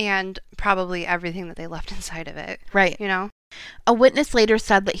 And probably everything that they left inside of it. Right. You know? A witness later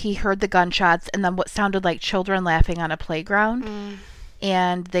said that he heard the gunshots and then what sounded like children laughing on a playground.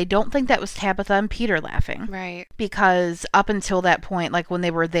 And they don't think that was Tabitha and Peter laughing. Right. Because up until that point, like when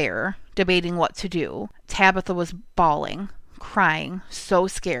they were there debating what to do, Tabitha was bawling, crying, so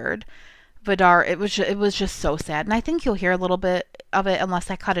scared. Vidar, it was just so sad. And I think you'll hear a little bit of it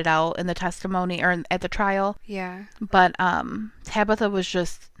unless I cut it out in the testimony or at the trial. Yeah. But Tabitha was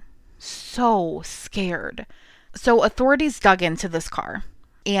just so scared. So authorities dug into this car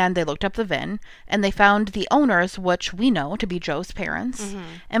and they looked up the VIN and they found the owners, which we know to be Joe's parents.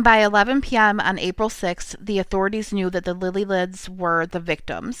 And by 11 p.m. on April 6th, the authorities knew that the Lily Lids were the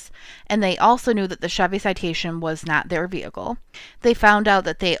victims. And they also knew that the Chevy Citation was not their vehicle. They found out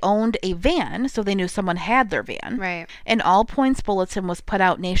that they owned a van, so they knew someone had their van. Right. An all points bulletin was put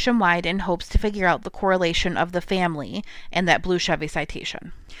out nationwide in hopes to figure out the correlation of the family and that blue Chevy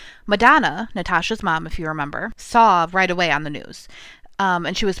Citation. Madonna, Natasha's mom, if you remember, saw right away on the news.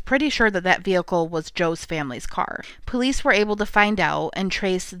 And she was pretty sure that that vehicle was Joe's family's car. Police were able to find out and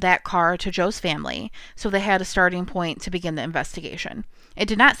trace that car to Joe's family, so they had a starting point to begin the investigation. It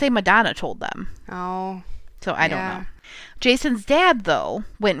did not say Madonna told them. Oh. So I don't know. Jason's dad, though,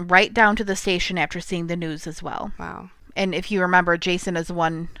 went right down to the station after seeing the news as well. Wow. And if you remember, Jason's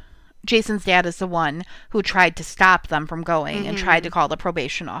dad is the one who tried to stop them from going and tried to call the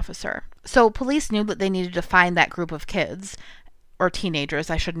probation officer. So police knew that they needed to find that group of kids. Or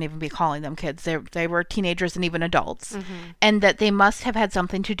teenagers, I shouldn't even be calling them kids. They were teenagers and even adults. And that they must have had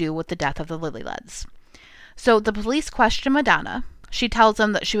something to do with the death of the Lily Lids. So the police question Madonna. She tells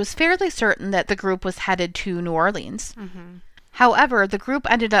them that she was fairly certain that the group was headed to New Orleans. However, the group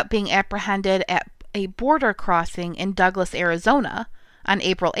ended up being apprehended at a border crossing in Douglas, Arizona on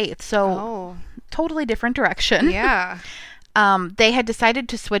April 8th. So totally different direction. Yeah. They had decided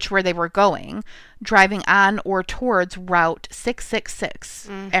to switch where they were going, driving on or towards Route 666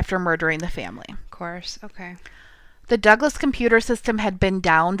 after murdering the family. Of course. Okay. The Douglas computer system had been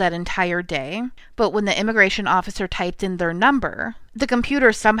down that entire day, but when the immigration officer typed in their number, the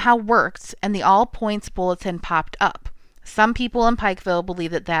computer somehow worked and the all points bulletin popped up. Some people in Pikeville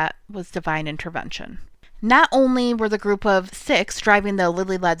believe that that was divine intervention. Not only were the group of 6 driving the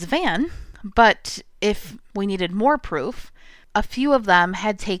Lily Lids van, but if we needed more proof, a few of them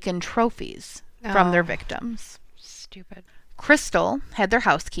had taken trophies from their victims. Stupid. Crystal had their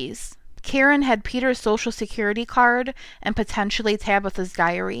house keys. Karen had Peter's social security card and potentially Tabitha's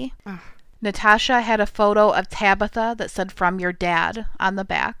diary. Natasha had a photo of Tabitha that said "From your dad" on the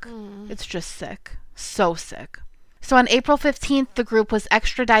back. It's just sick. So sick. So on April 15th, the group was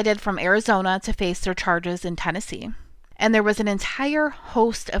extradited from Arizona to face their charges in Tennessee. And there was an entire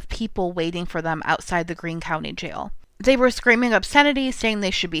host of people waiting for them outside the Greene County Jail. They were screaming obscenity, saying they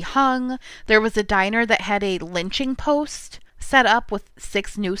should be hung. There was a diner that had a lynching post set up with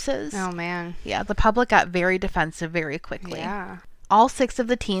 6 nooses. Oh, man. Yeah, the public got very defensive very quickly. Yeah. All 6 of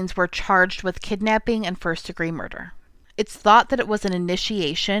the teens were charged with kidnapping and first-degree murder. It's thought that it was an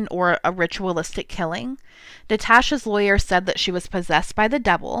initiation or a ritualistic killing. Natasha's lawyer said that she was possessed by the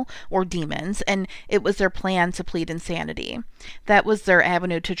devil or demons, and it was their plan to plead insanity. That was their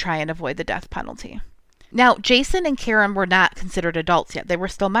avenue to try and avoid the death penalty. Now, Jason and Karen were not considered adults yet. They were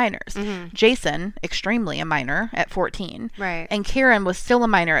still minors. Jason, extremely a minor at 14. Right. And Karen was still a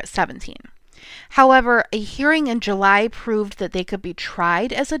minor at 17. However, a hearing in July proved that they could be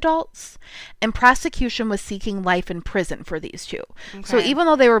tried as adults, and prosecution was seeking life in prison for these 2. Okay. So even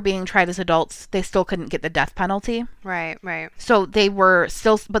though they were being tried as adults, they still couldn't get the death penalty. Right. So they were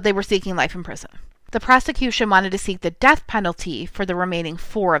seeking life in prison. The prosecution wanted to seek the death penalty for the remaining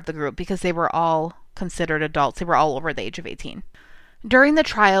 4 of the group because they were all considered adults. They were all over the age of 18. During the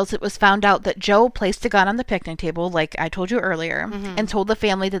trials, it was found out that Joe placed a gun on the picnic table, like I told you earlier, and told the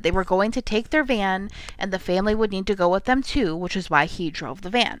family that they were going to take their van and the family would need to go with them too, which is why he drove the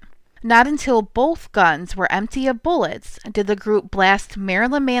van. Not until both guns were empty of bullets did the group blast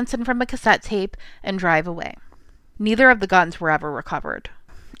Marilyn Manson from a cassette tape and drive away. Neither of the guns were ever recovered.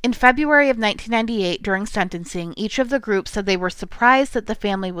 In February of 1998, during sentencing, each of the groups said they were surprised that the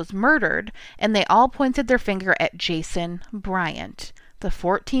family was murdered, and they all pointed their finger at Jason Bryant, the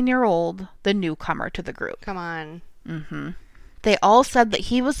 14-year-old, the newcomer to the group. Come on. They all said that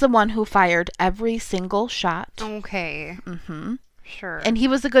he was the one who fired every single shot. Okay. Sure. And he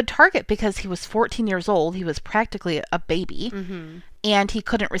was a good target because he was 14 years old. He was practically a baby, and he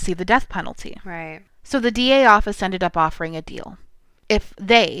couldn't receive the death penalty. Right. So the DA office ended up offering a deal. If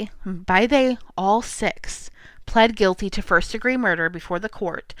they, by they, all 6, pled guilty to first-degree murder before the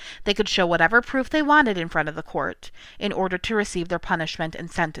court, they could show whatever proof they wanted in front of the court in order to receive their punishment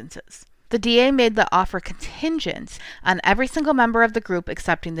and sentences. The DA made the offer contingent on every single member of the group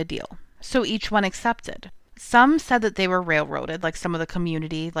accepting the deal, so each one accepted. Some said that they were railroaded, like some of the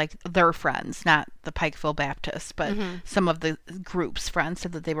community, like their friends, not the Pikeville Baptists, but some of the group's friends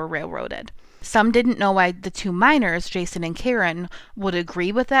said that they were railroaded. Some didn't know why the two minors, Jason and Karen, would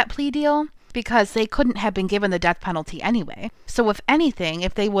agree with that plea deal, because they couldn't have been given the death penalty anyway. So if anything,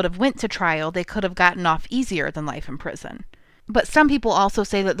 if they would have went to trial, they could have gotten off easier than life in prison. But some people also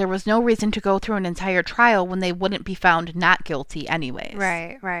say that there was no reason to go through an entire trial when they wouldn't be found not guilty anyways.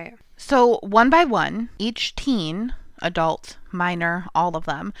 Right. So one by one, each teen, adult, minor, all of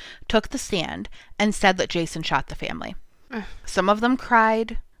them, took the stand and said that Jason shot the family. Some of them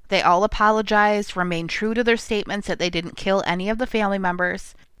cried. They all apologized, remained true to their statements that they didn't kill any of the family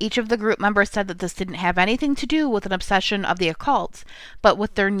members. Each of the group members said that this didn't have anything to do with an obsession of the occult, but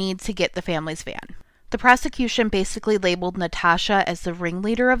with their need to get the family's van. The prosecution basically labeled Natasha as the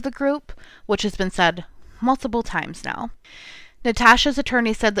ringleader of the group, which has been said multiple times now. Natasha's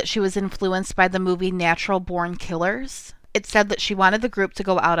attorney said that she was influenced by the movie Natural Born Killers. It said that she wanted the group to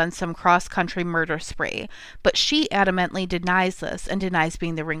go out on some cross-country murder spree, but she adamantly denies this and denies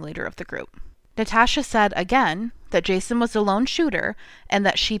being the ringleader of the group. Natasha said, again, that Jason was a lone shooter and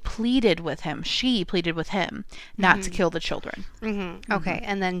that she pleaded with him not to kill the children. Okay,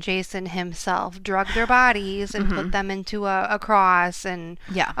 and then Jason himself drugged their bodies and put them into a cross and...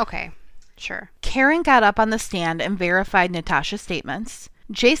 Yeah. Okay, sure. Karen got up on the stand and verified Natasha's statements.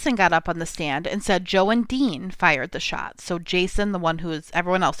 Jason got up on the stand and said Joe and Dean fired the shot. So Jason, the one who is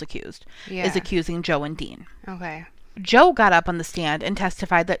everyone else accused, is accusing Joe and Dean. Okay. Joe got up on the stand and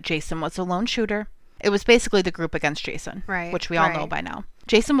testified that Jason was a lone shooter. It was basically the group against Jason, which we all know by now.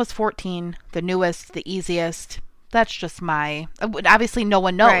 Jason was 14, the newest, the easiest. That's just obviously no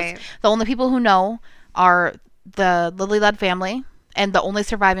one knows. Right. The only people who know are the Lily Ludd family, and the only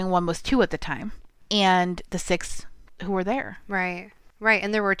surviving one was 2 at the time, and the 6 who were there. Right,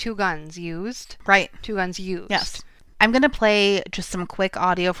 and there were 2 guns used. Right. 2 guns used. Yes. I'm going to play just some quick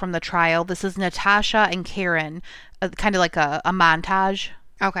audio from the trial. This is Natasha and Karen, kind of like a montage.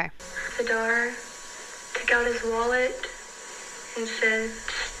 Okay. Fedor took out his wallet and said,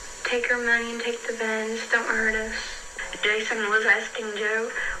 take our money and take the van, just don't hurt us. Jason was asking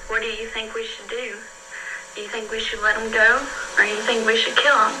Joe, what do you think we should do? Do you think we should let him go, or do you think we should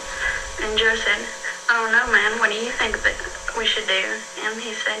kill him? And Joe said, I don't know, man, what do you think that we should do? And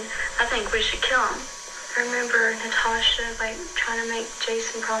he said, I think we should kill him. I remember Natasha, trying to make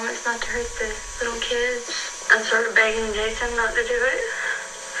Jason promise not to hurt the little kids. I started begging Jason not to do it.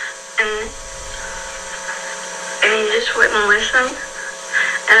 And he just wouldn't listen.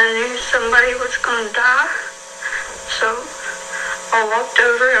 And I knew somebody was going to die. So I walked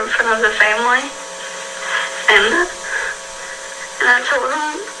over in front of the family. And I told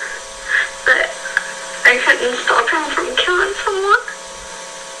him that I couldn't stop him from killing someone.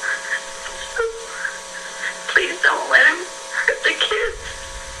 Please don't let him hurt the kids.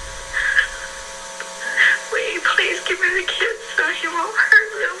 Will you please give me the kids so he won't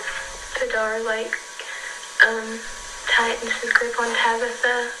hurt them? Fedor, tightens his grip on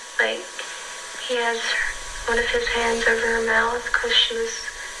Tabitha. He has one of his hands over her mouth because she was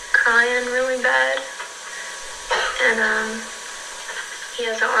crying really bad. And, he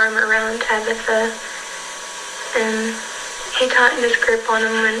has an arm around Tabitha. And he tightened his grip on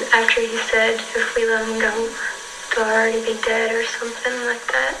him, and after he said, if we let him go, they'll already be dead or something like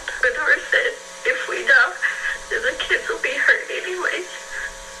that. Fedor said, if we die, then the kids will be hurt anyways.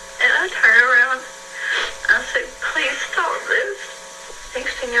 And I turned around, I said, please stop this.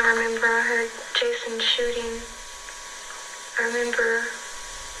 Next thing I remember, I heard Jason shooting. I remember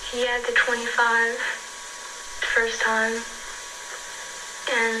he had the .25 the first time.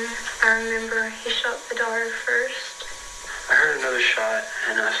 And I remember he shot Fedor first. I heard another shot,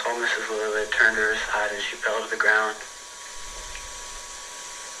 and I saw Mrs. Lilith turn to her side and she fell to the ground.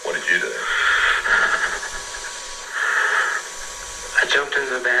 What did you do? I jumped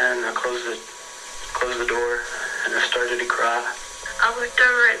into the van and I closed the door and I started to cry. I looked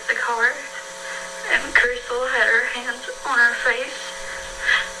over at the car, and Crystal had her hands on her face,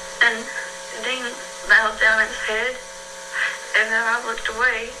 and Dean bowed down his head, and then I looked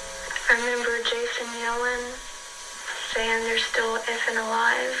away. I remember Jason yelling, saying they're still effing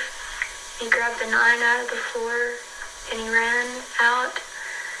alive. He grabbed the 9 out of the floor, and he ran out,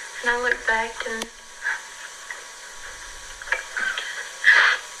 and I looked back, and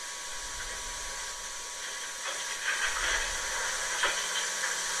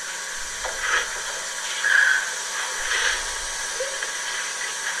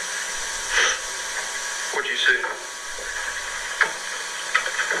What'd you see?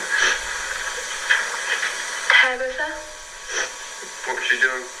 Tabitha. What was she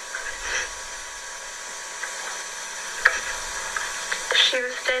doing? She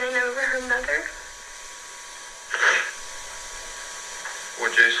was standing over her mother.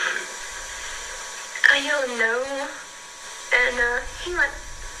 What Jason did? I yelled no, and he went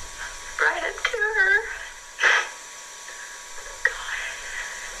right up to her.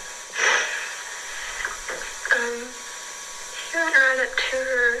 He went right up to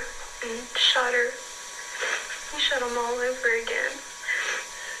her and shot her. He shot them all over again.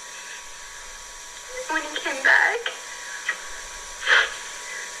 When he came back,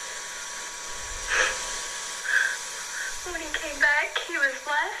 he was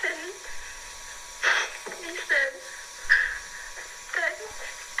laughing. He said that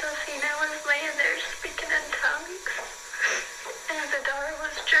Delphina was laying there speaking in tongues, and the door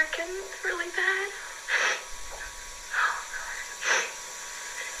was jerking really bad.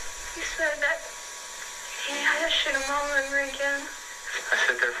 He said that he had to shoot them all over again. I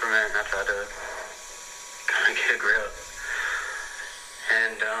sat there for a minute and I tried to kind of get a grip.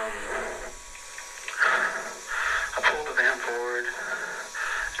 And I pulled the van forward,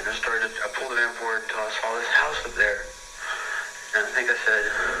 and I pulled the van forward until I saw this house up there. And I think I said,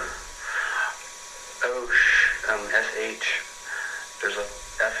 S-H, there's a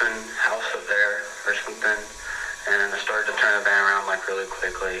effing house up there or something. And I started to turn the van around like really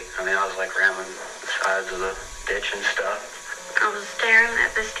quickly. I mean, I was like ramming the sides of the ditch and stuff. I was staring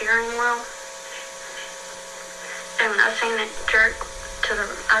at the steering wheel, and I seen it jerk to the,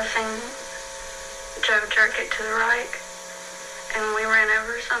 I seen Joe jerk it to the right, and we ran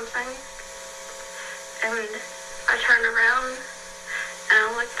over something, and I turned around, and I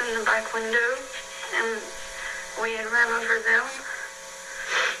looked in the back window, and we had ran over them.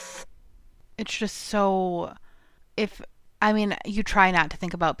 It's just so, you try not to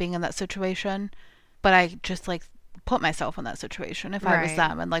think about being in that situation, but I just put myself in that situation if I was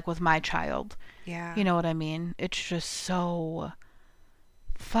them and with my child. Yeah. You know what I mean? It's just so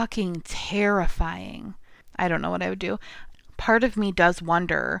fucking terrifying. I don't know what I would do. Part of me does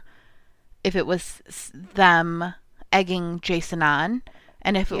wonder if it was them egging Jason on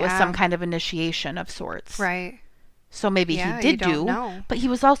and if it was some kind of initiation of sorts. Right. So maybe he did know. But he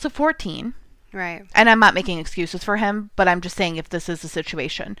was also 14. Right. And I'm not making excuses for him, but I'm just saying if this is the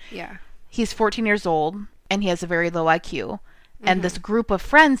situation. Yeah. He's 14 years old and he has a very low IQ. And this group of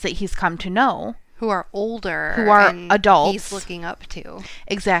friends that he's come to know, who are older, who are and adults, he's looking up to.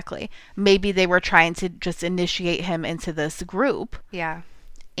 Exactly. Maybe they were trying to just initiate him into this group. Yeah.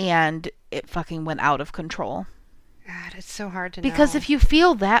 And it fucking went out of control. God, it's so hard to know. Because if you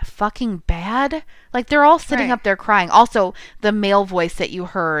feel that fucking bad, they're all sitting up there crying. Also, the male voice that you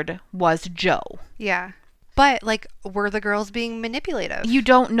heard was Joe. Yeah. But, were the girls being manipulative? You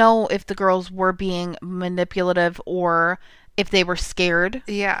don't know if the girls were being manipulative or if they were scared.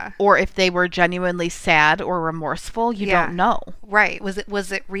 Yeah. Or if they were genuinely sad or remorseful. You don't know. Right. Was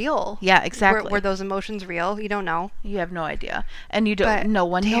it real? Yeah, exactly. Were those emotions real? You don't know. You have no idea. And no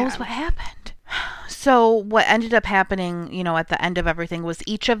one knows what happened. So what ended up happening, at the end of everything was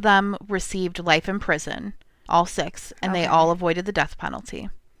each of them received life in prison, all 6, and they all avoided the death penalty.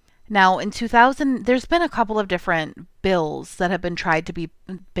 Now, in 2000, there's been a couple of different bills that have been tried to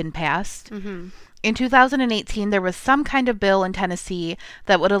been passed. Mm-hmm. In 2018, there was some kind of bill in Tennessee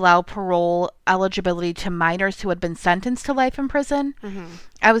that would allow parole eligibility to minors who had been sentenced to life in prison. Mm-hmm.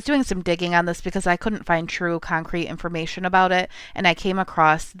 I was doing some digging on this because I couldn't find true, concrete information about it, and I came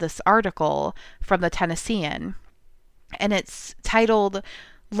across this article from the Tennessean, and it's titled,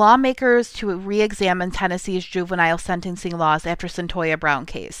 Lawmakers to Re-Examine Tennessee's Juvenile Sentencing Laws After Cyntoia Brown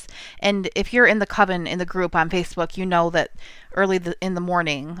Case. And if you're in the Coven, in the group on Facebook, you know that early in the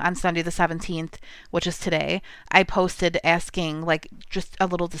morning on Sunday the 17th, which is today, I posted asking just a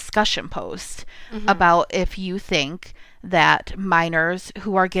little discussion post about if you think that minors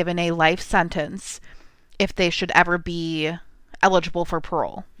who are given a life sentence, if they should ever be eligible for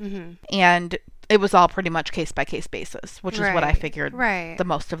parole. Mm-hmm. And it was all pretty much case-by-case basis, which is what I figured the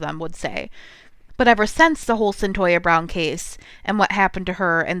most of them would say. But ever since the whole Cyntoia Brown case and what happened to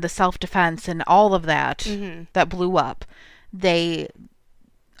her and the self-defense and all of that that blew up, they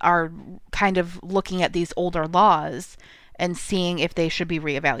are kind of looking at these older laws and seeing if they should be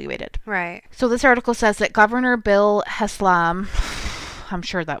reevaluated. Right. So this article says that Governor Bill Haslam, I'm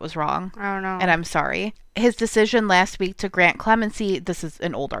sure that was wrong. I don't know. And I'm sorry. His decision last week to grant clemency, this is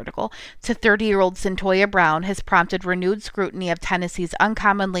an old article, to 30-year-old Cyntoia Brown has prompted renewed scrutiny of Tennessee's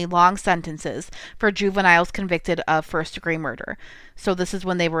uncommonly long sentences for juveniles convicted of first-degree murder. So this is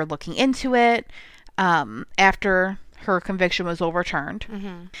when they were looking into it. After her conviction was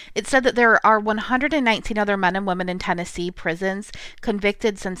overturned. It said that there are 119 other men and women in Tennessee prisons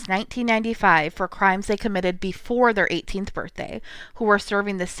convicted since 1995 for crimes they committed before their 18th birthday, who were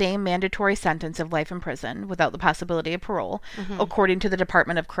serving the same mandatory sentence of life in prison without the possibility of parole, according to the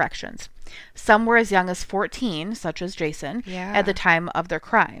Department of Corrections. Some were as young as 14, such as Jason, at the time of their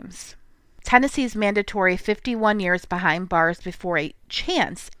crimes. Tennessee's mandatory 51 years behind bars before a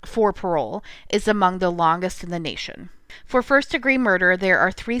chance for parole is among the longest in the nation. For first-degree murder, there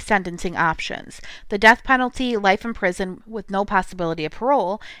are 3 sentencing options: the death penalty, life in prison with no possibility of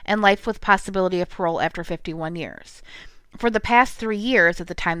parole, and life with possibility of parole after 51 years. For the past 3 years, at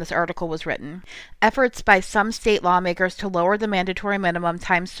the time this article was written, efforts by some state lawmakers to lower the mandatory minimum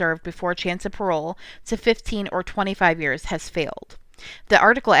time served before a chance of parole to 15 or 25 years has failed. The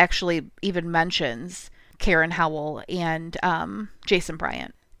article actually even mentions Karen Howell and Jason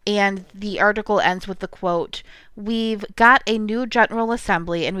Bryant. And the article ends with the quote, "We've got a new General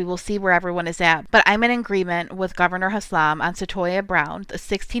Assembly and we will see where everyone is at. But I'm in agreement with Governor Haslam on Satoya Brown, the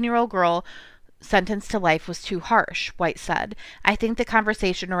 16-year-old girl sentenced to life was too harsh," White said. "I think the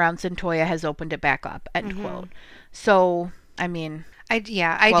conversation around Satoya has opened it back up," end quote. So, I mean... I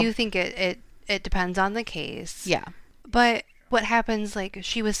do think it depends on the case. Yeah. But what happens, like,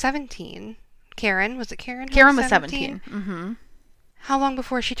 she was 17. Karen, was it Karen? Karen was 17. Mm-hmm. How long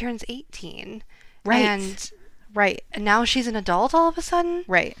before she turns 18? Right. And right. now she's an adult all of a sudden?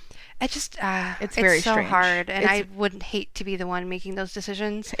 Right. It just, it's very so strange. hard, and I wouldn't hate to be the one making those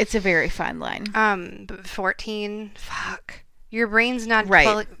decisions. It's a very fine line. But 14, fuck. Your brain's not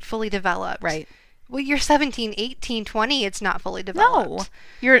fully developed. Right. Well, you're 17, 18, 20, it's not fully developed.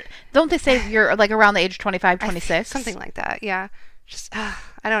 No. Don't they say you're like around the age of 25, 26? Something like that, yeah. Just,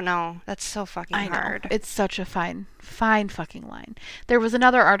 I don't know. That's so fucking hard. It's such a fine fucking line. There was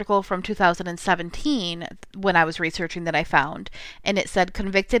another article from 2017 when I was researching that I found, and it said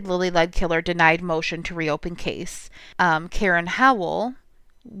convicted Lily Led killer denied motion to reopen case. Karen Howell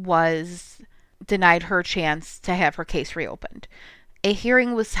was denied her chance to have her case reopened. A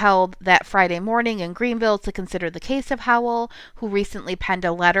hearing was held that Friday morning in Greenville to consider the case of Howell, who recently penned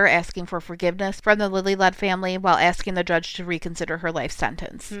a letter asking for forgiveness from the Lily Led family while asking the judge to reconsider her life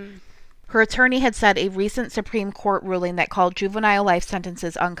sentence. Her attorney had said a recent Supreme Court ruling that called juvenile life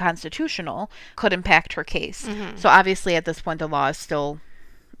sentences unconstitutional could impact her case. So obviously at this point the law is still...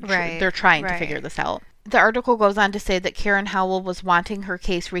 They're trying to figure this out. The article goes on to say that Karen Howell was wanting her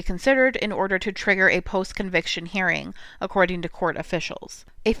case reconsidered in order to trigger a post-conviction hearing, according to court officials.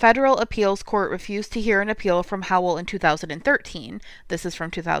 A federal appeals court refused to hear an appeal from Howell in 2013. This is from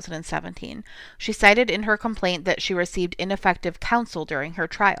 2017. She cited in her complaint that she received ineffective counsel during her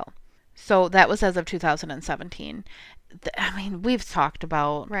trial. So that was as of 2017. I mean, we've talked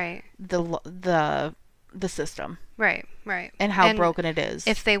about the system. Right. And how broken it is.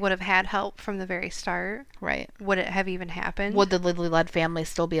 If they would have had help from the very start, would it have even happened? Would the Lily Led family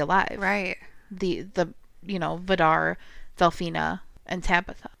still be alive? Right. The Vidar, Delphina, and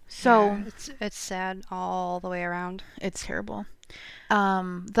Tabitha. So it's sad all the way around. It's terrible.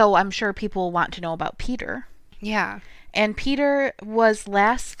 Though I'm sure people want to know about Peter. Yeah. And Peter was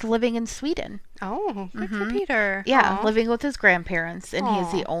last living in Sweden. Oh, good for Peter. Yeah, living with his grandparents, and he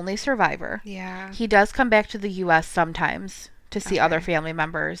is the only survivor. Yeah. He does come back to the U.S. sometimes to see other family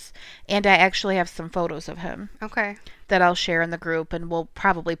members, and I actually have some photos of him. Okay. That I'll share in the group, and we'll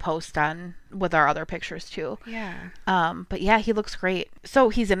probably post on with our other pictures too. Yeah. But yeah, he looks great. So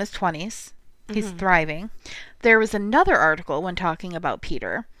he's in his 20s. He's thriving. There was another article when talking about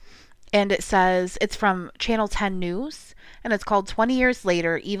Peter. And it says, it's from Channel 10 News, and it's called 20 Years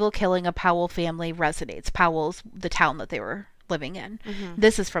Later, Evil Killing of Powell Family Resonates. Powell's the town that they were living in.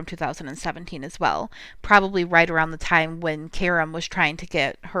 This is from 2017 as well. Probably right around the time when Karen was trying to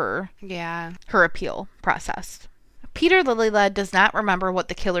get her appeal processed. Peter Lily Led does not remember what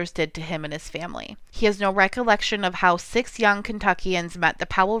the killers did to him and his family. He has no recollection of how 6 young Kentuckians met the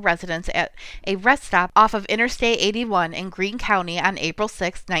Powell residents at a rest stop off of Interstate 81 in Greene County on April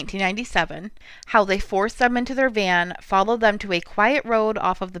 6, 1997, how they forced them into their van, followed them to a quiet road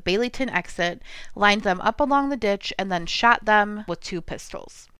off of the Baileyton exit, lined them up along the ditch, and then shot them with 2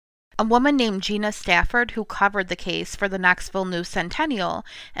 pistols. A woman named Gina Stafford, who covered the case for the Knoxville News Centennial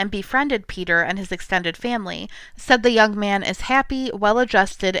and befriended Peter and his extended family, said the young man is happy,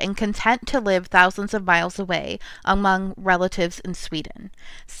 well-adjusted, and content to live thousands of miles away among relatives in Sweden.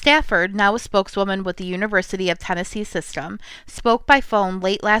 Stafford, now a spokeswoman with the University of Tennessee System, spoke by phone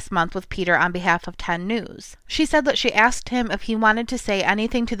late last month with Peter on behalf of 10 News. She said that she asked him if he wanted to say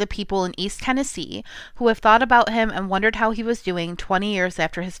anything to the people in East Tennessee who have thought about him and wondered how he was doing 20 years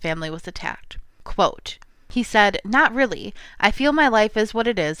after his family was attacked. Quote, He said, "Not really. I feel my life is what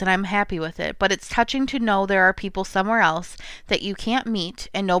it is and I'm happy with it, but it's touching to know there are people somewhere else that you can't meet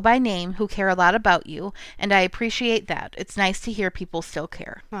and know by name who care a lot about you, and I appreciate that. It's nice to hear people still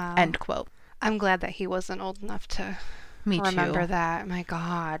care." Wow. End quote. I'm glad that he wasn't old enough to Me remember too. that. My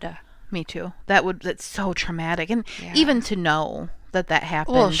God. Me too. That's so traumatic. And Yeah. even to know that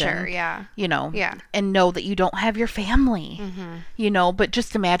happened. Well, sure, and, yeah. You know, Yeah. and know that you don't have your family, Mm-hmm. you know, but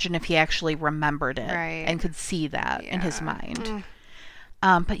just imagine if he actually remembered it Right. and could see that in his Yeah. mind.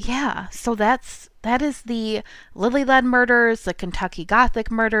 But yeah, so that is the Lily Led murders, the Kentucky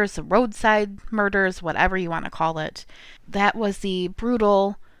Gothic murders, the roadside murders, whatever you want to call it. That was the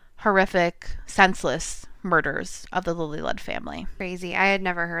brutal, horrific, senseless murders of the Lily Led family. Crazy. I had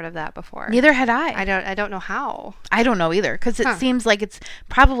never heard of that before. Neither had I. I don't know how. I don't know either, because it Huh. seems like it's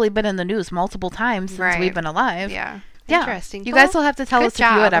probably been in the news multiple times since Right. we've been alive. Yeah. Yeah. Interesting. You Well, guys will have to tell good us if you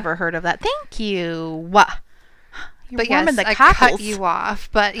had job. ever heard of that. Thank you. You're But warming yes, the I cockles. cut you off.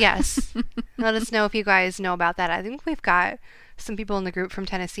 But yes, let us know if you guys know about that. I think we've got some people in the group from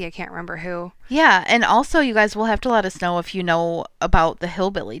Tennessee. I can't remember who. Yeah, and also you guys will have to let us know if you know about the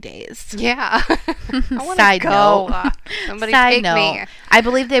hillbilly days. Yeah. I want to Side go. note. Somebody Side take note. me. I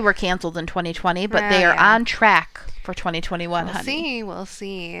believe they were canceled in 2020, but they are Yeah. on track for 2021, We'll honey. see. We'll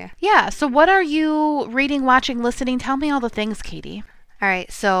see. Yeah, so what are you reading, watching, listening? Tell me all the things, Katie. All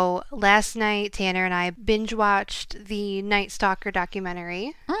right. So last night, Tanner and I binge watched the Night Stalker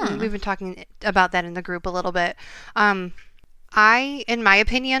documentary. And we've been talking about that in the group a little bit. In my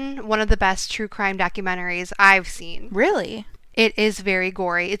opinion, one of the best true crime documentaries I've seen. Really? It is very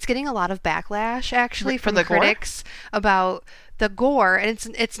gory. It's getting a lot of backlash actually For from the gore? critics about the gore, and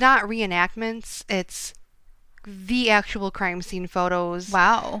it's not reenactments. It's the actual crime scene photos,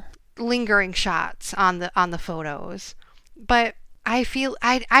 Wow. lingering shots on the photos. But I feel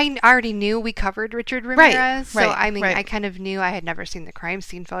I already knew we covered Richard Ramirez, so right, I mean right. I kind of knew. I had never seen the crime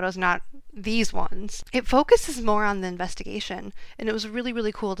scene photos, not these ones. It focuses more on the investigation, and it was really,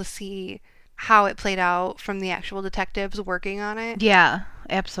 really cool to see how it played out from the actual detectives working on it Yeah,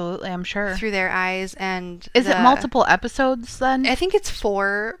 absolutely, I'm sure. through their eyes. And Is it multiple episodes then? I think it's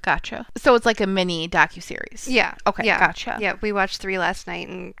 4. Gotcha. So it's like a mini docuseries. Yeah. Okay, Yeah. gotcha. Yeah, we watched 3 last night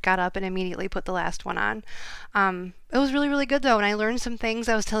and got up and immediately put the last one on. It was really, really good though, and I learned some things.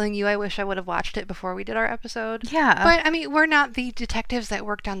 I was telling you I wish I would have watched it before we did our episode. Yeah. But I mean, we're not the detectives that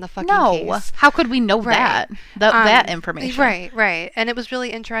worked on the fucking No. case. How could we know Right. that information? Right. And it was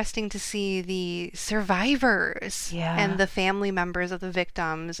really interesting to see the survivors Yeah. and the family members of the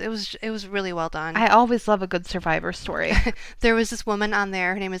victims. It was really well done. I always love a good survivor story. There was this woman on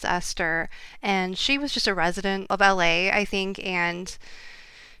there, her name is Esther, and she was just a resident of LA, I think, and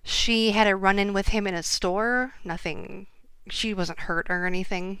she had a run-in with him in a store. Nothing, she wasn't hurt or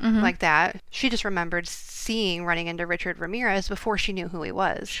anything like that. She just remembered running into Richard Ramirez before she knew who he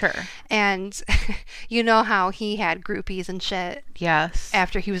was. Sure. And you know how he had groupies and shit Yes.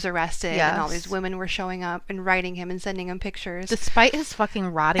 after he was arrested, and all Yes. these women were showing up and writing him and sending him pictures. Despite his fucking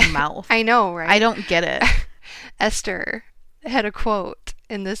rotting mouth. I know, right? I don't get it. Esther had a quote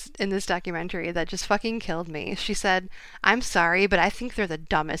in this documentary that just fucking killed me. She said, "I'm sorry, but I think they're the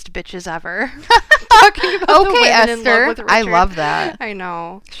dumbest bitches ever." Talking about the Okay, women in love Esther. with I Richard. love that. I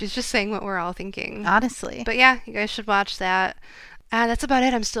know. She's just saying what we're all thinking. Honestly. But yeah, you guys should watch that. That's about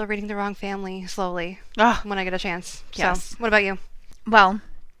it. I'm still reading The Wrong Family slowly Oh, when I get a chance. Yes. So, what about you? well,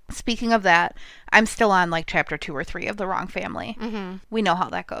 speaking of that, I'm still on like chapter 2 or 3 of The Wrong Family. Mm-hmm. We know how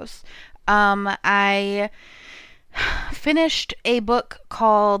that goes. I finished a book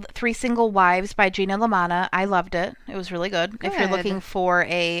called Three Single Wives by Gina LaManna. I loved it. It was really good. If you're Good. looking for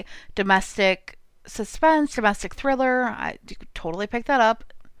a domestic suspense, domestic thriller, you could totally pick that up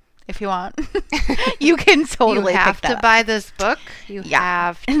if you want. You can totally you have pick that to up. buy this book. You Yeah.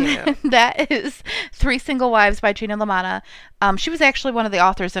 have to. That is Three Single Wives by Gina LaManna. She was actually one of the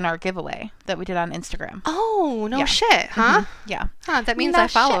authors in our giveaway that we did on Instagram. Oh, no Yeah. shit, huh? Yeah. Huh, that means No I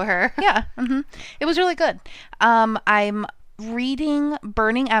follow shit. her. Yeah. It was really good. I'm reading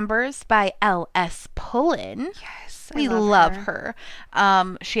Burning Embers by L.S. Pullen. Yes, We love her.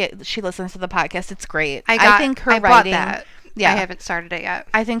 She listens to the podcast. It's great. I think her bought writing. that. Yeah. I haven't started it yet.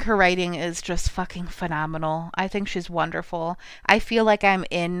 I think her writing is just fucking phenomenal. I think she's wonderful. I feel like I'm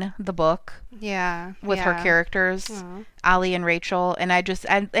in the book Yeah. with her yeah. characters, Aw. Ollie and Rachel, and I just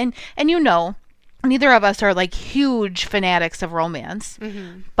and you know, neither of us are like huge fanatics of romance,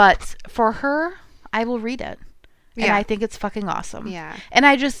 but for her, I will read it. And Yeah. I think it's fucking awesome. Yeah. And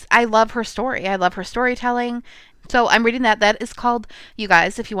I love her story. I love her storytelling. So I'm reading that. That is called, you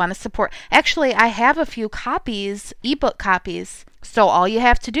guys, if you want to support. Actually, I have a few copies, ebook copies. So all you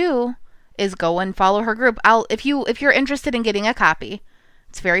have to do is go and follow her group. If you're interested in getting a copy,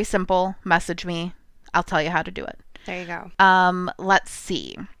 it's very simple. Message me. I'll tell you how to do it. There you go. Let's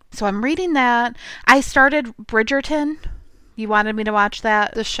see. So I'm reading that. I started Bridgerton. You wanted me to watch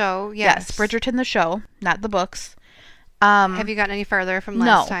that? The show, Yes, Bridgerton the show, not the books. Have you gotten any further from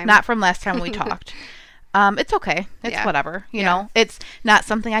last time? No, not from last time we talked. It's okay. It's whatever. You know, it's not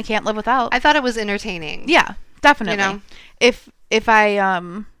something I can't live without. I thought it was entertaining. Yeah, definitely. You know? If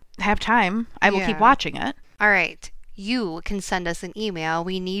I have time, I will keep watching it. All right. You can send us an email.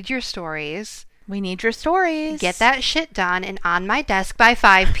 We need your stories. We need your stories. Get that shit done and on my desk by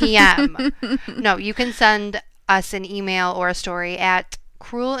 5 p.m. No, you can send us an email or a story at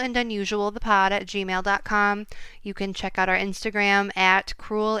cruelandunusualthepod@gmail.com. You can check out our Instagram at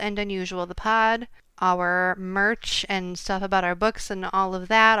cruelandunusualthepod, our merch and stuff about our books and all of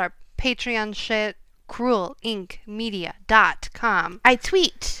that, our Patreon shit, cruelinkmedia.com. I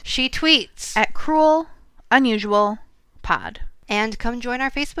tweet. She tweets. At Cruel Unusual Pod. And come join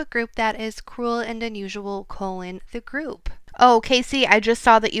our Facebook group that is Cruel and Unusual : the group. Oh, Casey, I just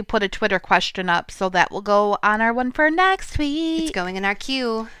saw that you put a Twitter question up, so that will go on our one for next week. It's going in our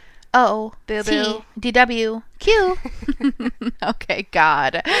queue. O Boo T boo. D W Q. Okay,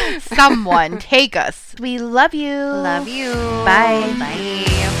 God. Someone take us. We love you. Love you. Bye.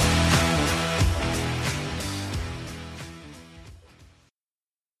 Bye.